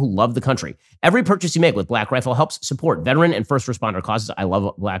culture to people who love the country. Every purchase you make with Black Rifle helps support veteran and first responder causes. I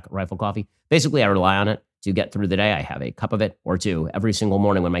love Black Rifle coffee. Basically, I rely on it to get through the day. I have a cup of it or two every single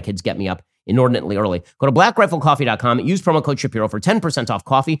morning when my kids get me up inordinately early. Go to blackriflecoffee.com. Use promo code Shapiro for 10% off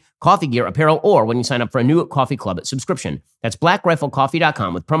coffee, coffee gear, apparel, or when you sign up for a new coffee club subscription. That's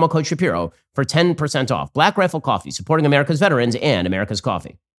blackriflecoffee.com with promo code Shapiro for 10% off. Black Rifle Coffee, supporting America's veterans and America's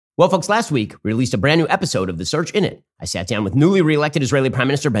coffee. Well, folks, last week, we released a brand new episode of The Search. In it, I sat down with newly reelected Israeli Prime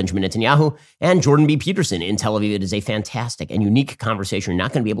Minister Benjamin Netanyahu and Jordan B. Peterson in Tel Aviv. It is a fantastic and unique conversation. You're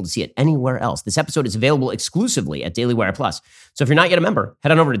not going to be able to see it anywhere else. This episode is available exclusively at Daily Wire Plus. So if you're not yet a member,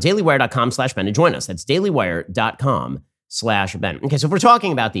 head on over to dailywire.com/Ben to join us. That's dailywire.com/Ben. Okay, so if we're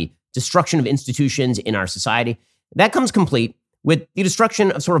talking about the destruction of institutions in our society, that comes complete with the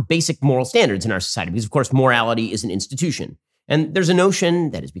destruction of sort of basic moral standards in our society, because, of course, morality is an institution. And there's a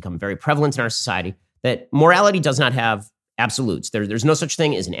notion that has become very prevalent in our society that morality does not have absolutes. There's no such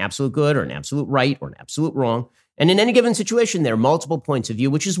thing as an absolute good or an absolute right or an absolute wrong. And in any given situation, there are multiple points of view,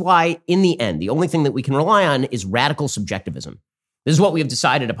 which is why, in the end, the only thing that we can rely on is radical subjectivism. This is what we have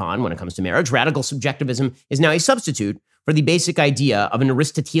decided upon when it comes to marriage. Radical subjectivism is now a substitute for the basic idea of an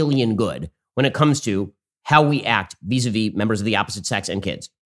Aristotelian good when it comes to how we act vis-a-vis members of the opposite sex and kids.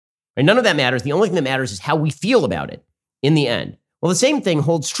 And none of that matters. The only thing that matters is how we feel about it in the end. Well, the same thing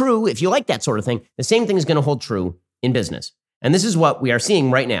holds true, if you like that sort of thing, the same thing is going to hold true in business. And this is what we are seeing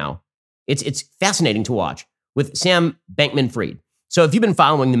right now. It's fascinating to watch with Sam Bankman-Fried. So if you've been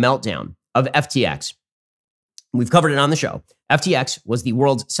following the meltdown of FTX, we've covered it on the show. FTX was the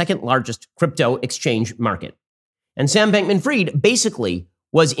world's second largest crypto exchange market. And Sam Bankman-Fried basically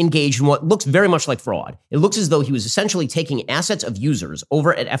was engaged in what looks very much like fraud. It looks as though he was essentially taking assets of users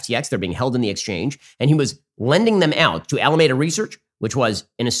over at FTX, they're being held in the exchange, and he was lending them out to Alameda Research, which was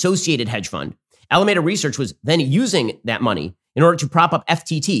an associated hedge fund. Alameda Research was then using that money in order to prop up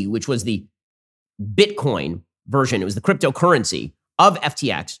FTT, which was the Bitcoin version. It was the cryptocurrency of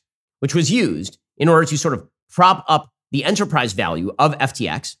FTX, which was used in order to sort of prop up the enterprise value of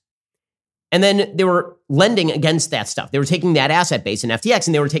FTX. And then they were lending against that stuff. They were taking that asset base in FTX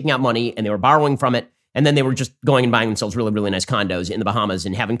and they were taking out money and they were borrowing from it. And then they were just going and buying themselves really, really nice condos in the Bahamas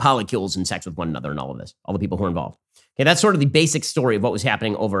and having polycules and sex with one another and all of this, all the people who are involved. Okay, that's sort of the basic story of what was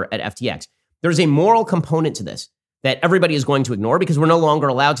happening over at FTX. There's a moral component to this that everybody is going to ignore because we're no longer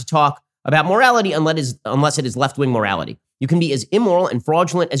allowed to talk about morality unless it is left-wing morality. You can be as immoral and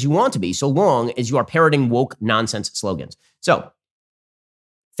fraudulent as you want to be so long as you are parroting woke nonsense slogans. So,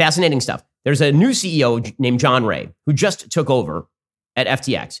 fascinating stuff. There's a new CEO named John Ray who just took over at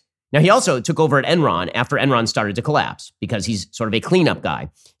FTX. Now, he also took over at Enron after Enron started to collapse because he's sort of a cleanup guy.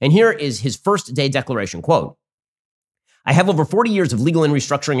 And here is his first day declaration, quote, "I have over 40 years of legal and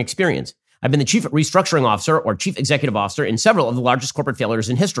restructuring experience. I've been the chief restructuring officer or chief executive officer in several of the largest corporate failures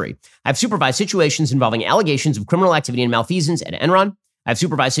in history. I've supervised situations involving allegations of criminal activity and malfeasance at Enron. I've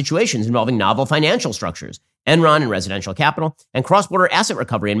supervised situations involving novel financial structures, Enron and residential capital, and cross-border asset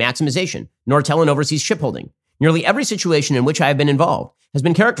recovery and maximization, Nortel and overseas shipholding. Nearly every situation in which I have been involved has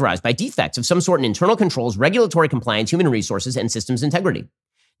been characterized by defects of some sort in internal controls, regulatory compliance, human resources, and systems integrity.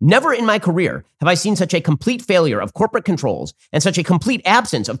 Never in my career have I seen such a complete failure of corporate controls and such a complete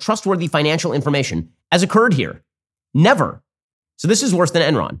absence of trustworthy financial information as occurred here. Never. So this is worse than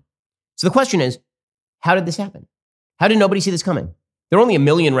Enron. So the question is, how did this happen? How did nobody see this coming? There are only a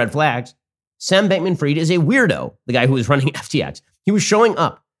million red flags. Sam Bankman-Fried is a weirdo, the guy who was running FTX. He was showing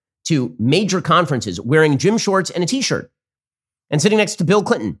up to major conferences wearing gym shorts and a t-shirt and sitting next to Bill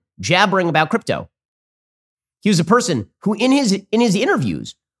Clinton, jabbering about crypto. He was a person who in his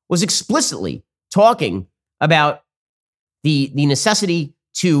interviews was explicitly talking about the necessity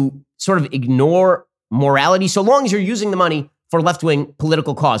to sort of ignore morality so long as you're using the money for left-wing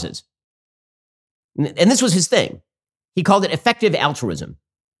political causes. And this was his thing. He called it effective altruism.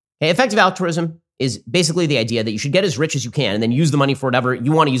 Okay, effective altruism is basically the idea that you should get as rich as you can and then use the money for whatever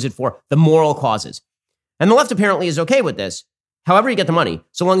you want to use it for, the moral causes. And the left apparently is okay with this, however you get the money,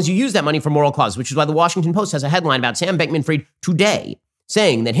 so long as you use that money for moral causes, which is why the Washington Post has a headline about Sam Bankman-Fried today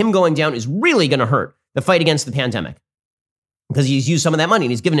saying that him going down is really going to hurt the fight against the pandemic because he's used some of that money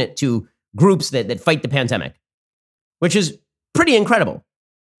and he's given it to groups that fight the pandemic, which is pretty incredible.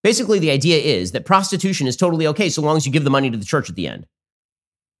 Basically, the idea is that prostitution is totally okay so long as you give the money to the church at the end.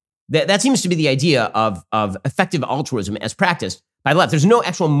 That seems to be the idea of effective altruism as practiced by the left. There's no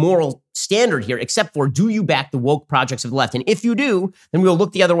actual moral standard here except for, do you back the woke projects of the left? And if you do, then we'll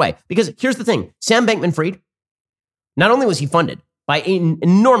look the other way. Because here's the thing, Sam Bankman-Fried, not only was he funded by an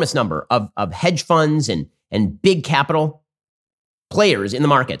enormous number of hedge funds and big capital players in the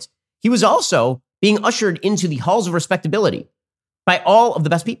markets, he was also being ushered into the halls of respectability by all of the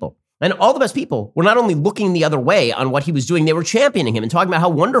best people. And all the best people were not only looking the other way on what he was doing, they were championing him and talking about how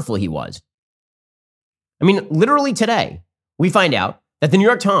wonderful he was. I mean, literally today, we find out that the New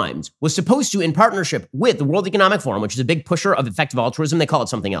York Times was supposed to, in partnership with the World Economic Forum, which is a big pusher of effective altruism, they call it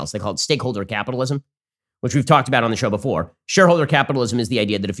something else. They call it stakeholder capitalism, which we've talked about on the show before. Shareholder capitalism is the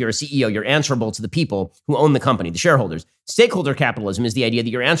idea that if you're a CEO, you're answerable to the people who own the company, the shareholders. Stakeholder capitalism is the idea that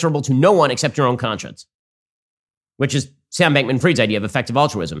you're answerable to no one except your own conscience, which is Sam Bankman-Fried's idea of effective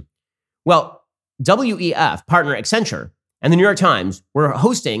altruism. Well, WEF partner Accenture and the New York Times were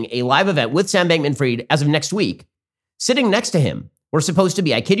hosting a live event with Sam Bankman-Fried as of next week. Sitting next to him were supposed to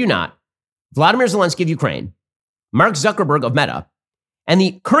be, I kid you not, Vladimir Zelensky of Ukraine, Mark Zuckerberg of Meta, and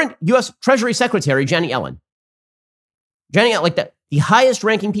the current U.S. Treasury Secretary, Janet Yellen. Janet Yellen, like the highest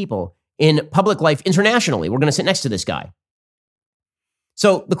ranking people in public life internationally, were going to sit next to this guy.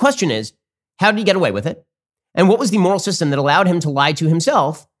 So the question is, how did he get away with it? And what was the moral system that allowed him to lie to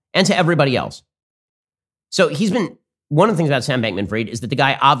himself and to everybody else? So one of the things about Sam Bankman-Fried is that the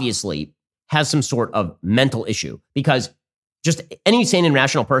guy obviously has some sort of mental issue, because just any sane and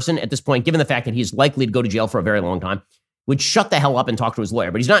rational person at this point, given the fact that he's likely to go to jail for a very long time, would shut the hell up and talk to his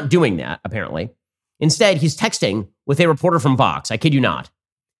lawyer. But he's not doing that, apparently. Instead, he's texting with a reporter from Vox. I kid you not.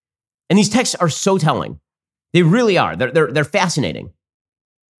 And these texts are so telling. They really are. They're fascinating.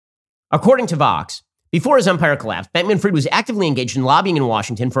 According to Vox, before his empire collapsed, Bankman-Fried was actively engaged in lobbying in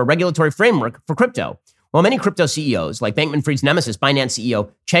Washington for a regulatory framework for crypto. While many crypto CEOs, like Bankman-Fried's nemesis Binance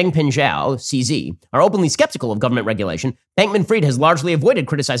CEO Changpeng Zhao, CZ, are openly skeptical of government regulation, Bankman-Fried has largely avoided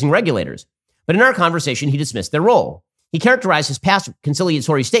criticizing regulators. But in our conversation, he dismissed their role. He characterized his past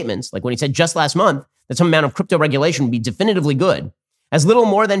conciliatory statements, like when he said just last month that some amount of crypto regulation would be definitively good, as little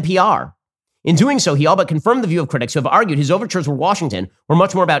more than PR. In doing so, he all but confirmed the view of critics who have argued his overtures with Washington were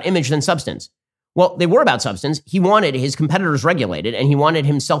much more about image than substance. Well, they were about substance. He wanted his competitors regulated, and he wanted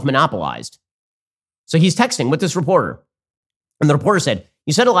himself monopolized. So he's texting with this reporter. And the reporter said,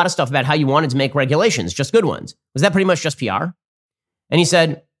 "You said a lot of stuff about how you wanted to make regulations, just good ones. Was that pretty much just PR?" And he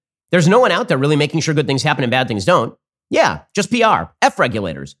said, "There's no one out there really making sure good things happen and bad things don't. Yeah, just PR. F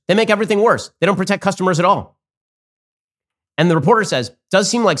regulators. They make everything worse. They don't protect customers at all." And the reporter says, "Does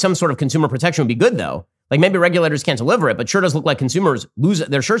seem like some sort of consumer protection would be good, though. Like maybe regulators can't deliver it, but sure does look like consumers lose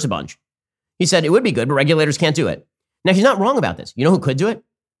their shirts a bunch." He said, "It would be good, but regulators can't do it." Now, he's not wrong about this. You know who could do it?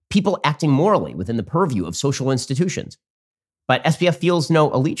 People acting morally within the purview of social institutions. But SBF feels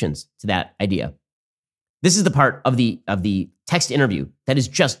no allegiance to that idea. This is the part of the text interview that is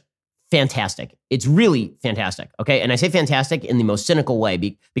just fantastic. It's really fantastic, okay? And I say fantastic in the most cynical way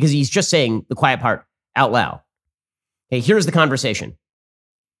because he's just saying the quiet part out loud. Okay, here's the conversation.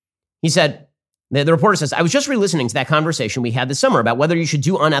 He said, the reporter says, "I was just re-listening to that conversation we had this summer about whether you should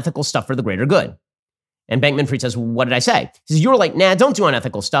do unethical stuff for the greater good." And Bankman-Fried says, "What did I say?" He says, "You were like, nah, don't do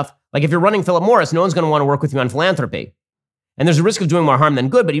unethical stuff. Like if you're running Philip Morris, no one's going to want to work with you on philanthropy. And there's a risk of doing more harm than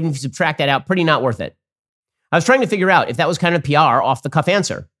good, but even if you subtract that out, pretty not worth it." I was trying to figure out if that was kind of PR off-the-cuff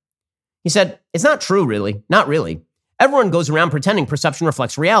answer. He said, "It's not true, really. Not really. Everyone goes around pretending perception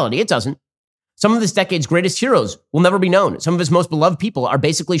reflects reality. It doesn't. Some of this decade's greatest heroes will never be known. Some of his most beloved people are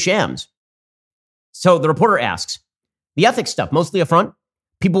basically shams." So the reporter asks, "The ethics stuff, mostly a front?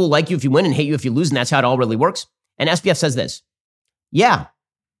 People will like you if you win and hate you if you lose, and that's how it all really works?" And SBF says this, "Yeah.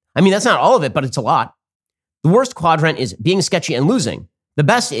 I mean, that's not all of it, but it's a lot. The worst quadrant is being sketchy and losing. The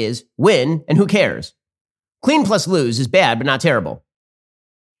best is win, and who cares? Clean plus lose is bad, but not terrible."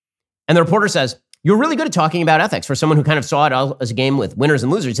 And the reporter says, "You're really good at talking about ethics for someone who kind of saw it all as a game with winners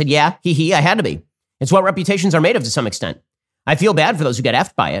and losers." He said, "Yeah, I had to be. It's what reputations are made of to some extent. I feel bad for those who get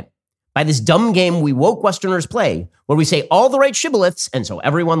effed by it. By this dumb game we woke Westerners play, where we say all the right shibboleths, and so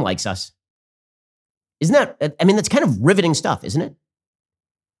everyone likes us." Isn't that, I mean, that's kind of riveting stuff, isn't it?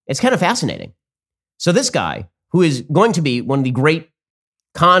 It's kind of fascinating. So this guy, who is going to be one of the great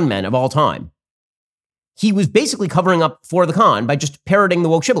con men of all time, he was basically covering up for the con by just parroting the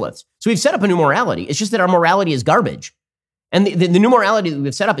woke shibboleths. So we've set up a new morality. It's just that our morality is garbage. And the new morality that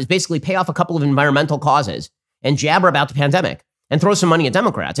we've set up is basically pay off a couple of environmental causes and jabber about the pandemic and throw some money at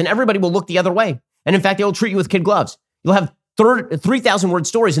Democrats. And everybody will look the other way. And in fact, they will treat you with kid gloves. You'll have 3,000-word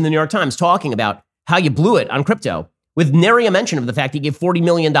stories in the New York Times talking about how you blew it on crypto with nary a mention of the fact you gave $40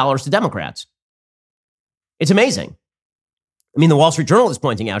 million to Democrats. It's amazing. I mean, the Wall Street Journal is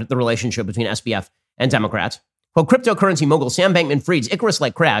pointing out the relationship between SBF and Democrats. Quote, "Cryptocurrency mogul Sam Bankman-Fried's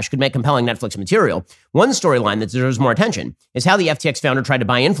Icarus-like crash could make compelling Netflix material. One storyline that deserves more attention is how the FTX founder tried to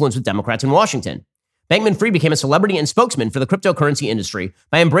buy influence with Democrats in Washington. Bankman-Fried became a celebrity and spokesman for the cryptocurrency industry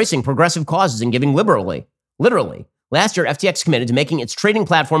by embracing progressive causes and giving liberally, literally, Last year, FTX committed to making its trading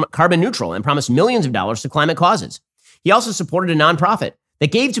platform carbon neutral and promised millions of dollars to climate causes. He also supported a nonprofit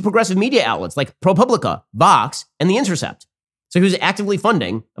that gave to progressive media outlets like ProPublica, Vox, and The Intercept. So he was actively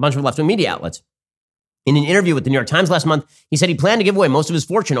funding a bunch of left-wing media outlets. In an interview with the New York Times last month, he said he planned to give away most of his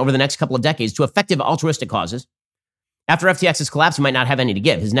fortune over the next couple of decades to effective altruistic causes. After FTX's collapse, he might not have any to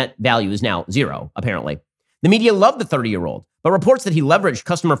give. His net value is now zero, apparently. The media loved the 30-year-old, but reports that he leveraged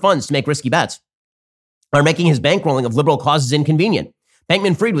customer funds to make risky bets are making his bankrolling of liberal causes inconvenient.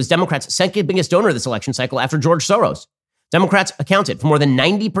 Bankman-Fried was Democrats' second biggest donor this election cycle after George Soros. Democrats accounted for more than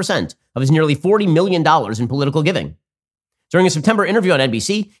 90% of his nearly $40 million in political giving. During a September interview on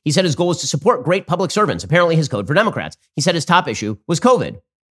NBC, he said his goal was to support great public servants, apparently his code for Democrats. He said his top issue was COVID.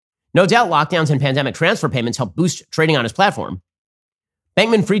 No doubt lockdowns and pandemic transfer payments helped boost trading on his platform.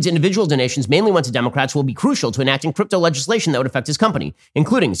 Bankman-Fried's individual donations mainly went to Democrats who will be crucial to enacting crypto legislation that would affect his company,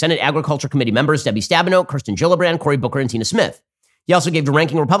 including Senate Agriculture Committee members Debbie Stabenow, Kirsten Gillibrand, Cory Booker, and Tina Smith. He also gave to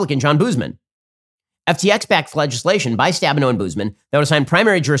ranking Republican John Boozman. FTX-backed legislation by Stabenow and Boozman that would assign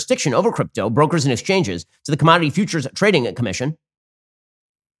primary jurisdiction over crypto brokers and exchanges to the Commodity Futures Trading Commission.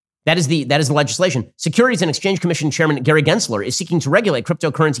 That is the legislation. Securities and Exchange Commission Chairman Gary Gensler is seeking to regulate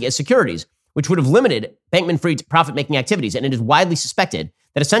cryptocurrency as securities, which would have limited Bankman-Fried's profit-making activities. And it is widely suspected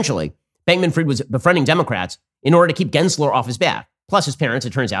that essentially Bankman-Fried was befriending Democrats in order to keep Gensler off his back. Plus, his parents,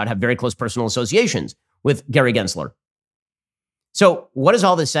 it turns out, have very close personal associations with Gary Gensler. So what does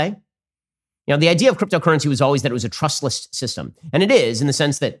all this say? You know, the idea of cryptocurrency was always that it was a trustless system. And it is in the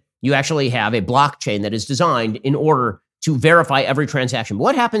sense that you actually have a blockchain that is designed in order to verify every transaction. But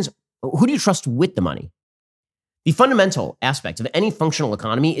what happens? Who do you trust with the money? The fundamental aspect of any functional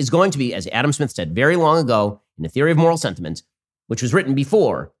economy is going to be, as Adam Smith said very long ago in The Theory of Moral Sentiments, which was written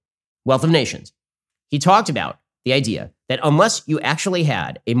before Wealth of Nations. He talked about the idea that unless you actually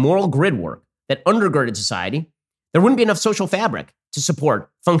had a moral grid work that undergirded society, there wouldn't be enough social fabric to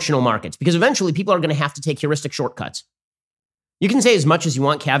support functional markets, because eventually people are going to have to take heuristic shortcuts. You can say as much as you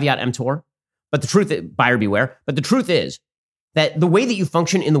want, caveat emptor, but the truth, buyer beware, but the truth is that the way that you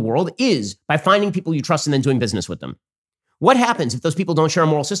function in the world is by finding people you trust and then doing business with them. What happens if those people don't share a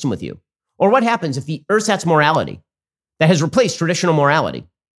moral system with you? Or what happens if the ersatz morality that has replaced traditional morality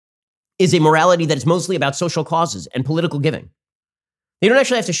is a morality that is mostly about social causes and political giving? They don't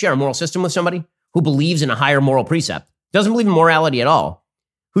actually have to share a moral system with somebody who believes in a higher moral precept, doesn't believe in morality at all,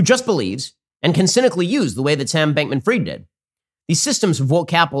 who just believes and can cynically use the way that Sam Bankman-Fried did. These systems vote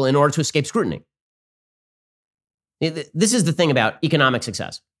capital in order to escape scrutiny. This is the thing about economic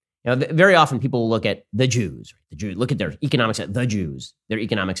success. You know, very often people will look at the Jews. Look at their economic success. The Jews, their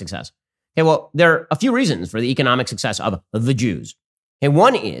economic success. Okay, well, there are a few reasons for the economic success of the Jews. Okay,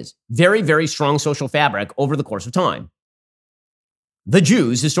 one is very, very strong social fabric over the course of time. The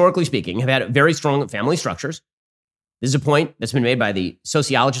Jews, historically speaking, have had very strong family structures. This is a point that's been made by the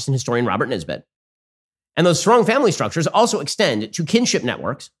sociologist and historian Robert Nisbet. And those strong family structures also extend to kinship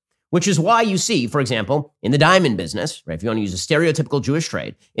networks, which is why you see, for example, in the diamond business, right, if you want to use a stereotypical Jewish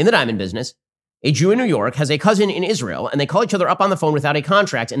trade, in the diamond business, a Jew in New York has a cousin in Israel, and they call each other up on the phone without a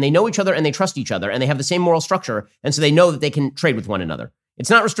contract, and they know each other and they trust each other, and they have the same moral structure, and so they know that they can trade with one another. It's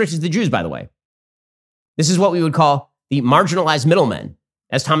not restricted to the Jews, by the way. This is what we would call the marginalized middlemen,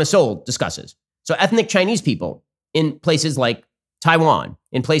 as Thomas Sowell discusses. So ethnic Chinese people in places like Taiwan,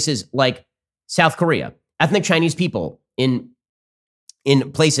 in places like South Korea, ethnic Chinese people in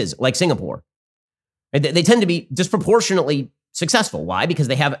places like Singapore, they tend to be disproportionately successful. Why? Because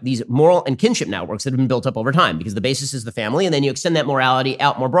they have these moral and kinship networks that have been built up over time, because the basis is the family, and then you extend that morality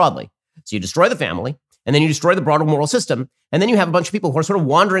out more broadly. So you destroy the family, and then you destroy the broader moral system, and then you have a bunch of people who are sort of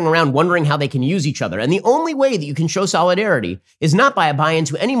wandering around wondering how they can use each other. And the only way that you can show solidarity is not by a buy-in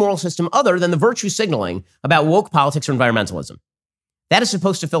to any moral system other than the virtue signaling about woke politics or environmentalism. That is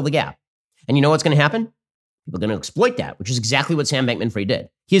supposed to fill the gap. And you know what's going to happen? People are going to exploit that, which is exactly what Sam Bankman-Fried did.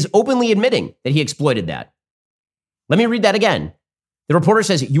 He is openly admitting that he exploited that. Let me read that again. The reporter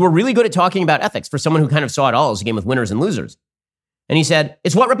says, "You were really good at talking about ethics for someone who kind of saw it all as a game with winners and losers." And he said,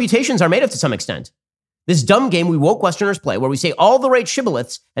 "It's what reputations are made of to some extent. This dumb game we woke Westerners play where we say all the right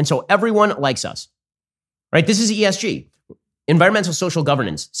shibboleths and so everyone likes us." Right? This is ESG, environmental social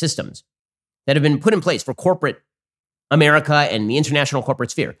governance systems that have been put in place for corporate America and the international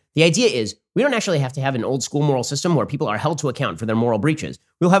corporate sphere. The idea is we don't actually have to have an old school moral system where people are held to account for their moral breaches.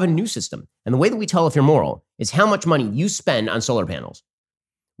 We'll have a new system. And the way that we tell if you're moral is how much money you spend on solar panels.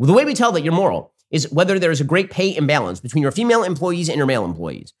 Well, the way we tell that you're moral is whether there is a great pay imbalance between your female employees and your male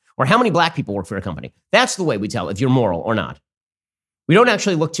employees, or how many black people work for your company. That's the way we tell if you're moral or not. We don't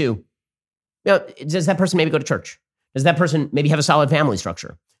actually look to, does that person maybe go to church? Does that person maybe have a solid family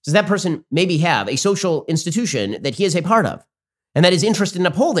structure? Does that person maybe have a social institution that he is a part of and that is interested in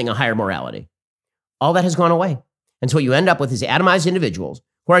upholding a higher morality? All that has gone away. And so what you end up with is atomized individuals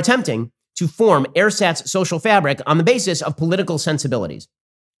who are attempting to form ersatz social fabric on the basis of political sensibilities.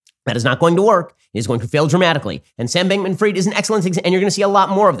 That is not going to work. It is going to fail dramatically. And Sam Bankman-Fried is an excellent example, and you're going to see a lot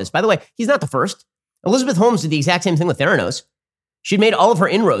more of this. By the way, he's not the first. Elizabeth Holmes did the exact same thing with Theranos. She'd made all of her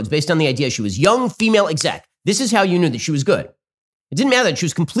inroads based on the idea she was young, female exec. This is how you knew that she was good. It didn't matter that she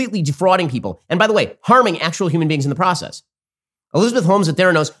was completely defrauding people. And by the way, harming actual human beings in the process. Elizabeth Holmes at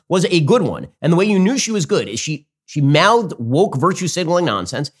Theranos was a good one. And the way you knew she was good is she mouthed woke virtue signaling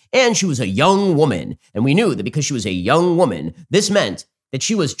nonsense, and she was a young woman. And we knew that because she was a young woman, this meant that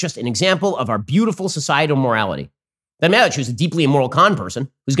she was just an example of our beautiful societal morality. Doesn't matter that she was a deeply immoral con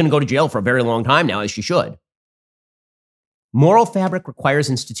person who's going to go to jail for a very long time now, as she should. Moral fabric requires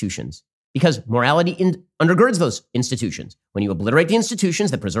institutions because morality undergirds those institutions. When you obliterate the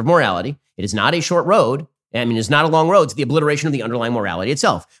institutions that preserve morality, it is not a short road. It's not a long road to the obliteration of the underlying morality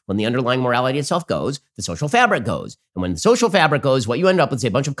itself. When the underlying morality itself goes, the social fabric goes. And when the social fabric goes, what you end up with is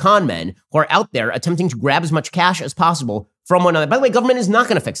a bunch of con men who are out there attempting to grab as much cash as possible from one another. By the way, government is not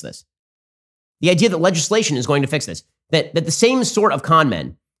going to fix this. The idea that legislation is going to fix this, that the same sort of con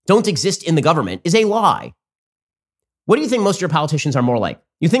men don't exist in the government is a lie. What do you think most of your politicians are more like?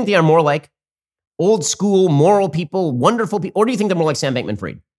 You think they are more like old school, moral people, wonderful people, or do you think they're more like Sam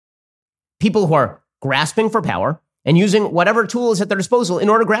Bankman-Fried? People who are grasping for power and using whatever tool is at their disposal in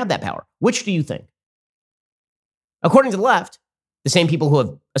order to grab that power. Which do you think? According to the left, the same people who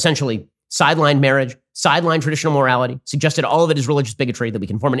have essentially sidelined marriage, sidelined traditional morality, suggested all of it is religious bigotry, that we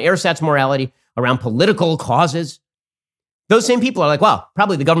can form an ersatz morality around political causes. Those same people are like, well,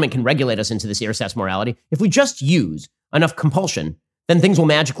 probably the government can regulate us into this ersatz morality. If we just use enough compulsion, then things will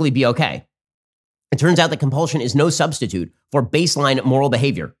magically be okay. It turns out that compulsion is no substitute for baseline moral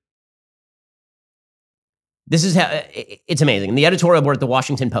behavior. This is how it's amazing. In the editorial board at the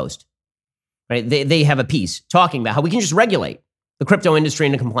Washington Post, right, they have a piece talking about how we can just regulate the crypto industry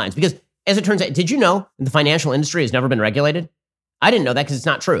into compliance. Because as it turns out, did you know that the financial industry has never been regulated? I didn't know that because it's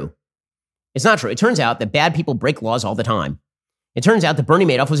not true. It's not true. It turns out that bad people break laws all the time. It turns out that Bernie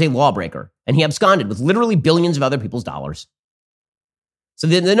Madoff was a lawbreaker, and he absconded with literally billions of other people's dollars. So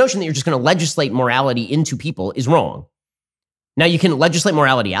the notion that you're just going to legislate morality into people is wrong. Now, you can legislate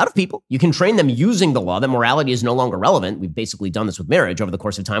morality out of people. You can train them using the law that morality is no longer relevant. We've basically done this with marriage over the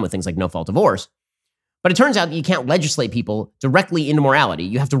course of time with things like no-fault divorce. But it turns out that you can't legislate people directly into morality.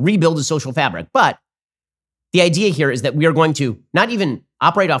 You have to rebuild a social fabric. But the idea here is that we are going to not even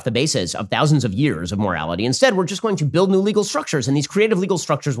operate off the basis of thousands of years of morality. Instead, we're just going to build new legal structures, and these creative legal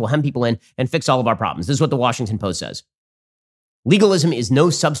structures will hem people in and fix all of our problems. This is what the Washington Post says. Legalism is no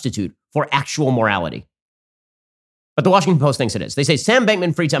substitute for actual morality. But the Washington Post thinks it is. They say Sam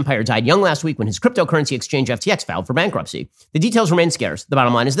Bankman-Fried's empire died young last week when his cryptocurrency exchange FTX filed for bankruptcy. The details remain scarce. The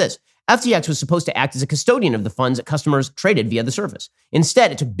bottom line is this. FTX was supposed to act as a custodian of the funds that customers traded via the service.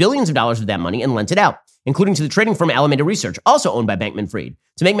 Instead, it took billions of dollars of that money and lent it out, including to the trading firm Alameda Research, also owned by Bankman-Fried.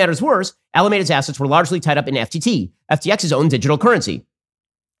 To make matters worse, Alameda's assets were largely tied up in FTT, FTX's own digital currency.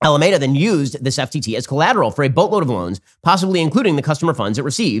 Alameda then used this FTT as collateral for a boatload of loans, possibly including the customer funds it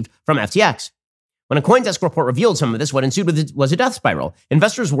received from FTX. When a CoinDesk report revealed some of this, what ensued was a death spiral.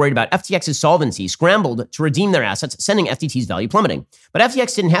 Investors worried about FTX's solvency scrambled to redeem their assets, sending FTT's value plummeting. But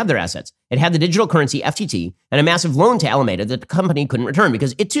FTX didn't have their assets. It had the digital currency FTT and a massive loan to Alameda that the company couldn't return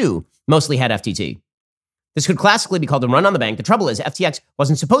because it too mostly had FTT. This could classically be called a run on the bank. The trouble is FTX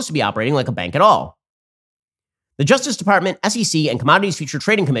wasn't supposed to be operating like a bank at all. The Justice Department, SEC, and Commodities Futures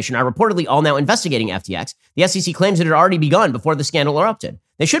Trading Commission are reportedly all now investigating FTX. The SEC claims it had already begun before the scandal erupted.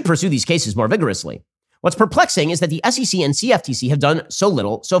 They should pursue these cases more vigorously. What's perplexing is that the SEC and CFTC have done so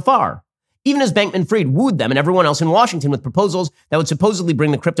little so far. Even as Bankman-Fried wooed them and everyone else in Washington with proposals that would supposedly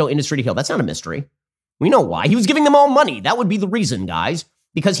bring the crypto industry to heel. That's not a mystery. We know why. He was giving them all money. That would be the reason, guys.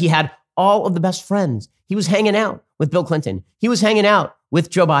 Because he had all of the best friends. He was hanging out with Bill Clinton. He was hanging out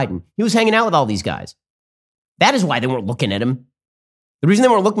with Joe Biden. He was hanging out with all these guys. That is why they weren't looking at him. The reason they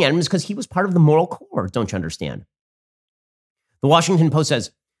weren't looking at him is because he was part of the moral core. Don't you understand? The Washington Post says,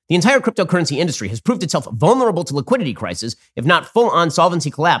 the entire cryptocurrency industry has proved itself vulnerable to liquidity crisis, if not full-on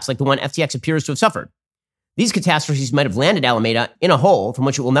solvency collapse like the one FTX appears to have suffered. These catastrophes might have landed Alameda in a hole from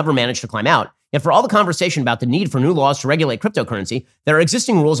which it will never manage to climb out. Yet for all the conversation about the need for new laws to regulate cryptocurrency, there are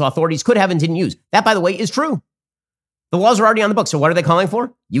existing rules authorities could have and didn't use. That, by the way, is true. The laws are already on the books, so what are they calling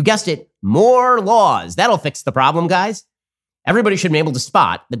for? You guessed it, more laws. That'll fix the problem, guys. Everybody should be able to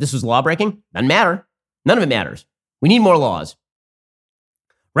spot that this was law breaking. Doesn't matter. None of it matters. We need more laws.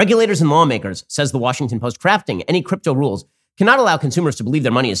 Regulators and lawmakers, says the Washington Post, crafting any crypto rules cannot allow consumers to believe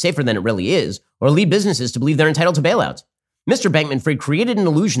their money is safer than it really is, or lead businesses to believe they're entitled to bailouts. Mr. Bankman-Fried created an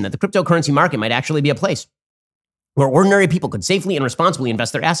illusion that the cryptocurrency market might actually be a place where ordinary people could safely and responsibly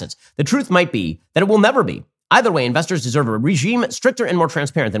invest their assets. The truth might be that it will never be. Either way, investors deserve a regime stricter and more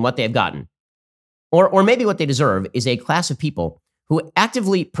transparent than what they have gotten. Or maybe what they deserve is a class of people who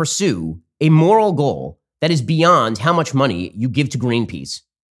actively pursue a moral goal that is beyond how much money you give to Greenpeace.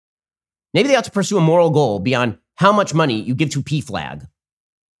 Maybe they ought to pursue a moral goal beyond how much money you give to PFLAG.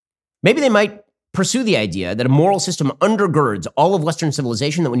 Maybe they might pursue the idea that a moral system undergirds all of Western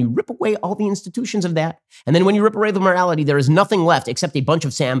civilization, that when you rip away all the institutions of that, and then when you rip away the morality, there is nothing left except a bunch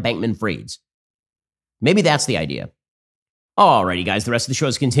of Sam Bankman-Frieds. Maybe that's the idea. Alrighty, guys, the rest of the show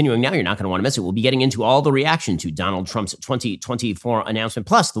is continuing now. You're not going to want to miss it. We'll be getting into all the reaction to Donald Trump's 2024 announcement.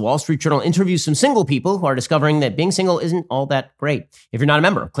 Plus, the Wall Street Journal interviews some single people who are discovering that being single isn't all that great. If you're not a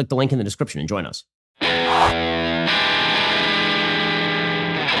member, click the link in the description and join us.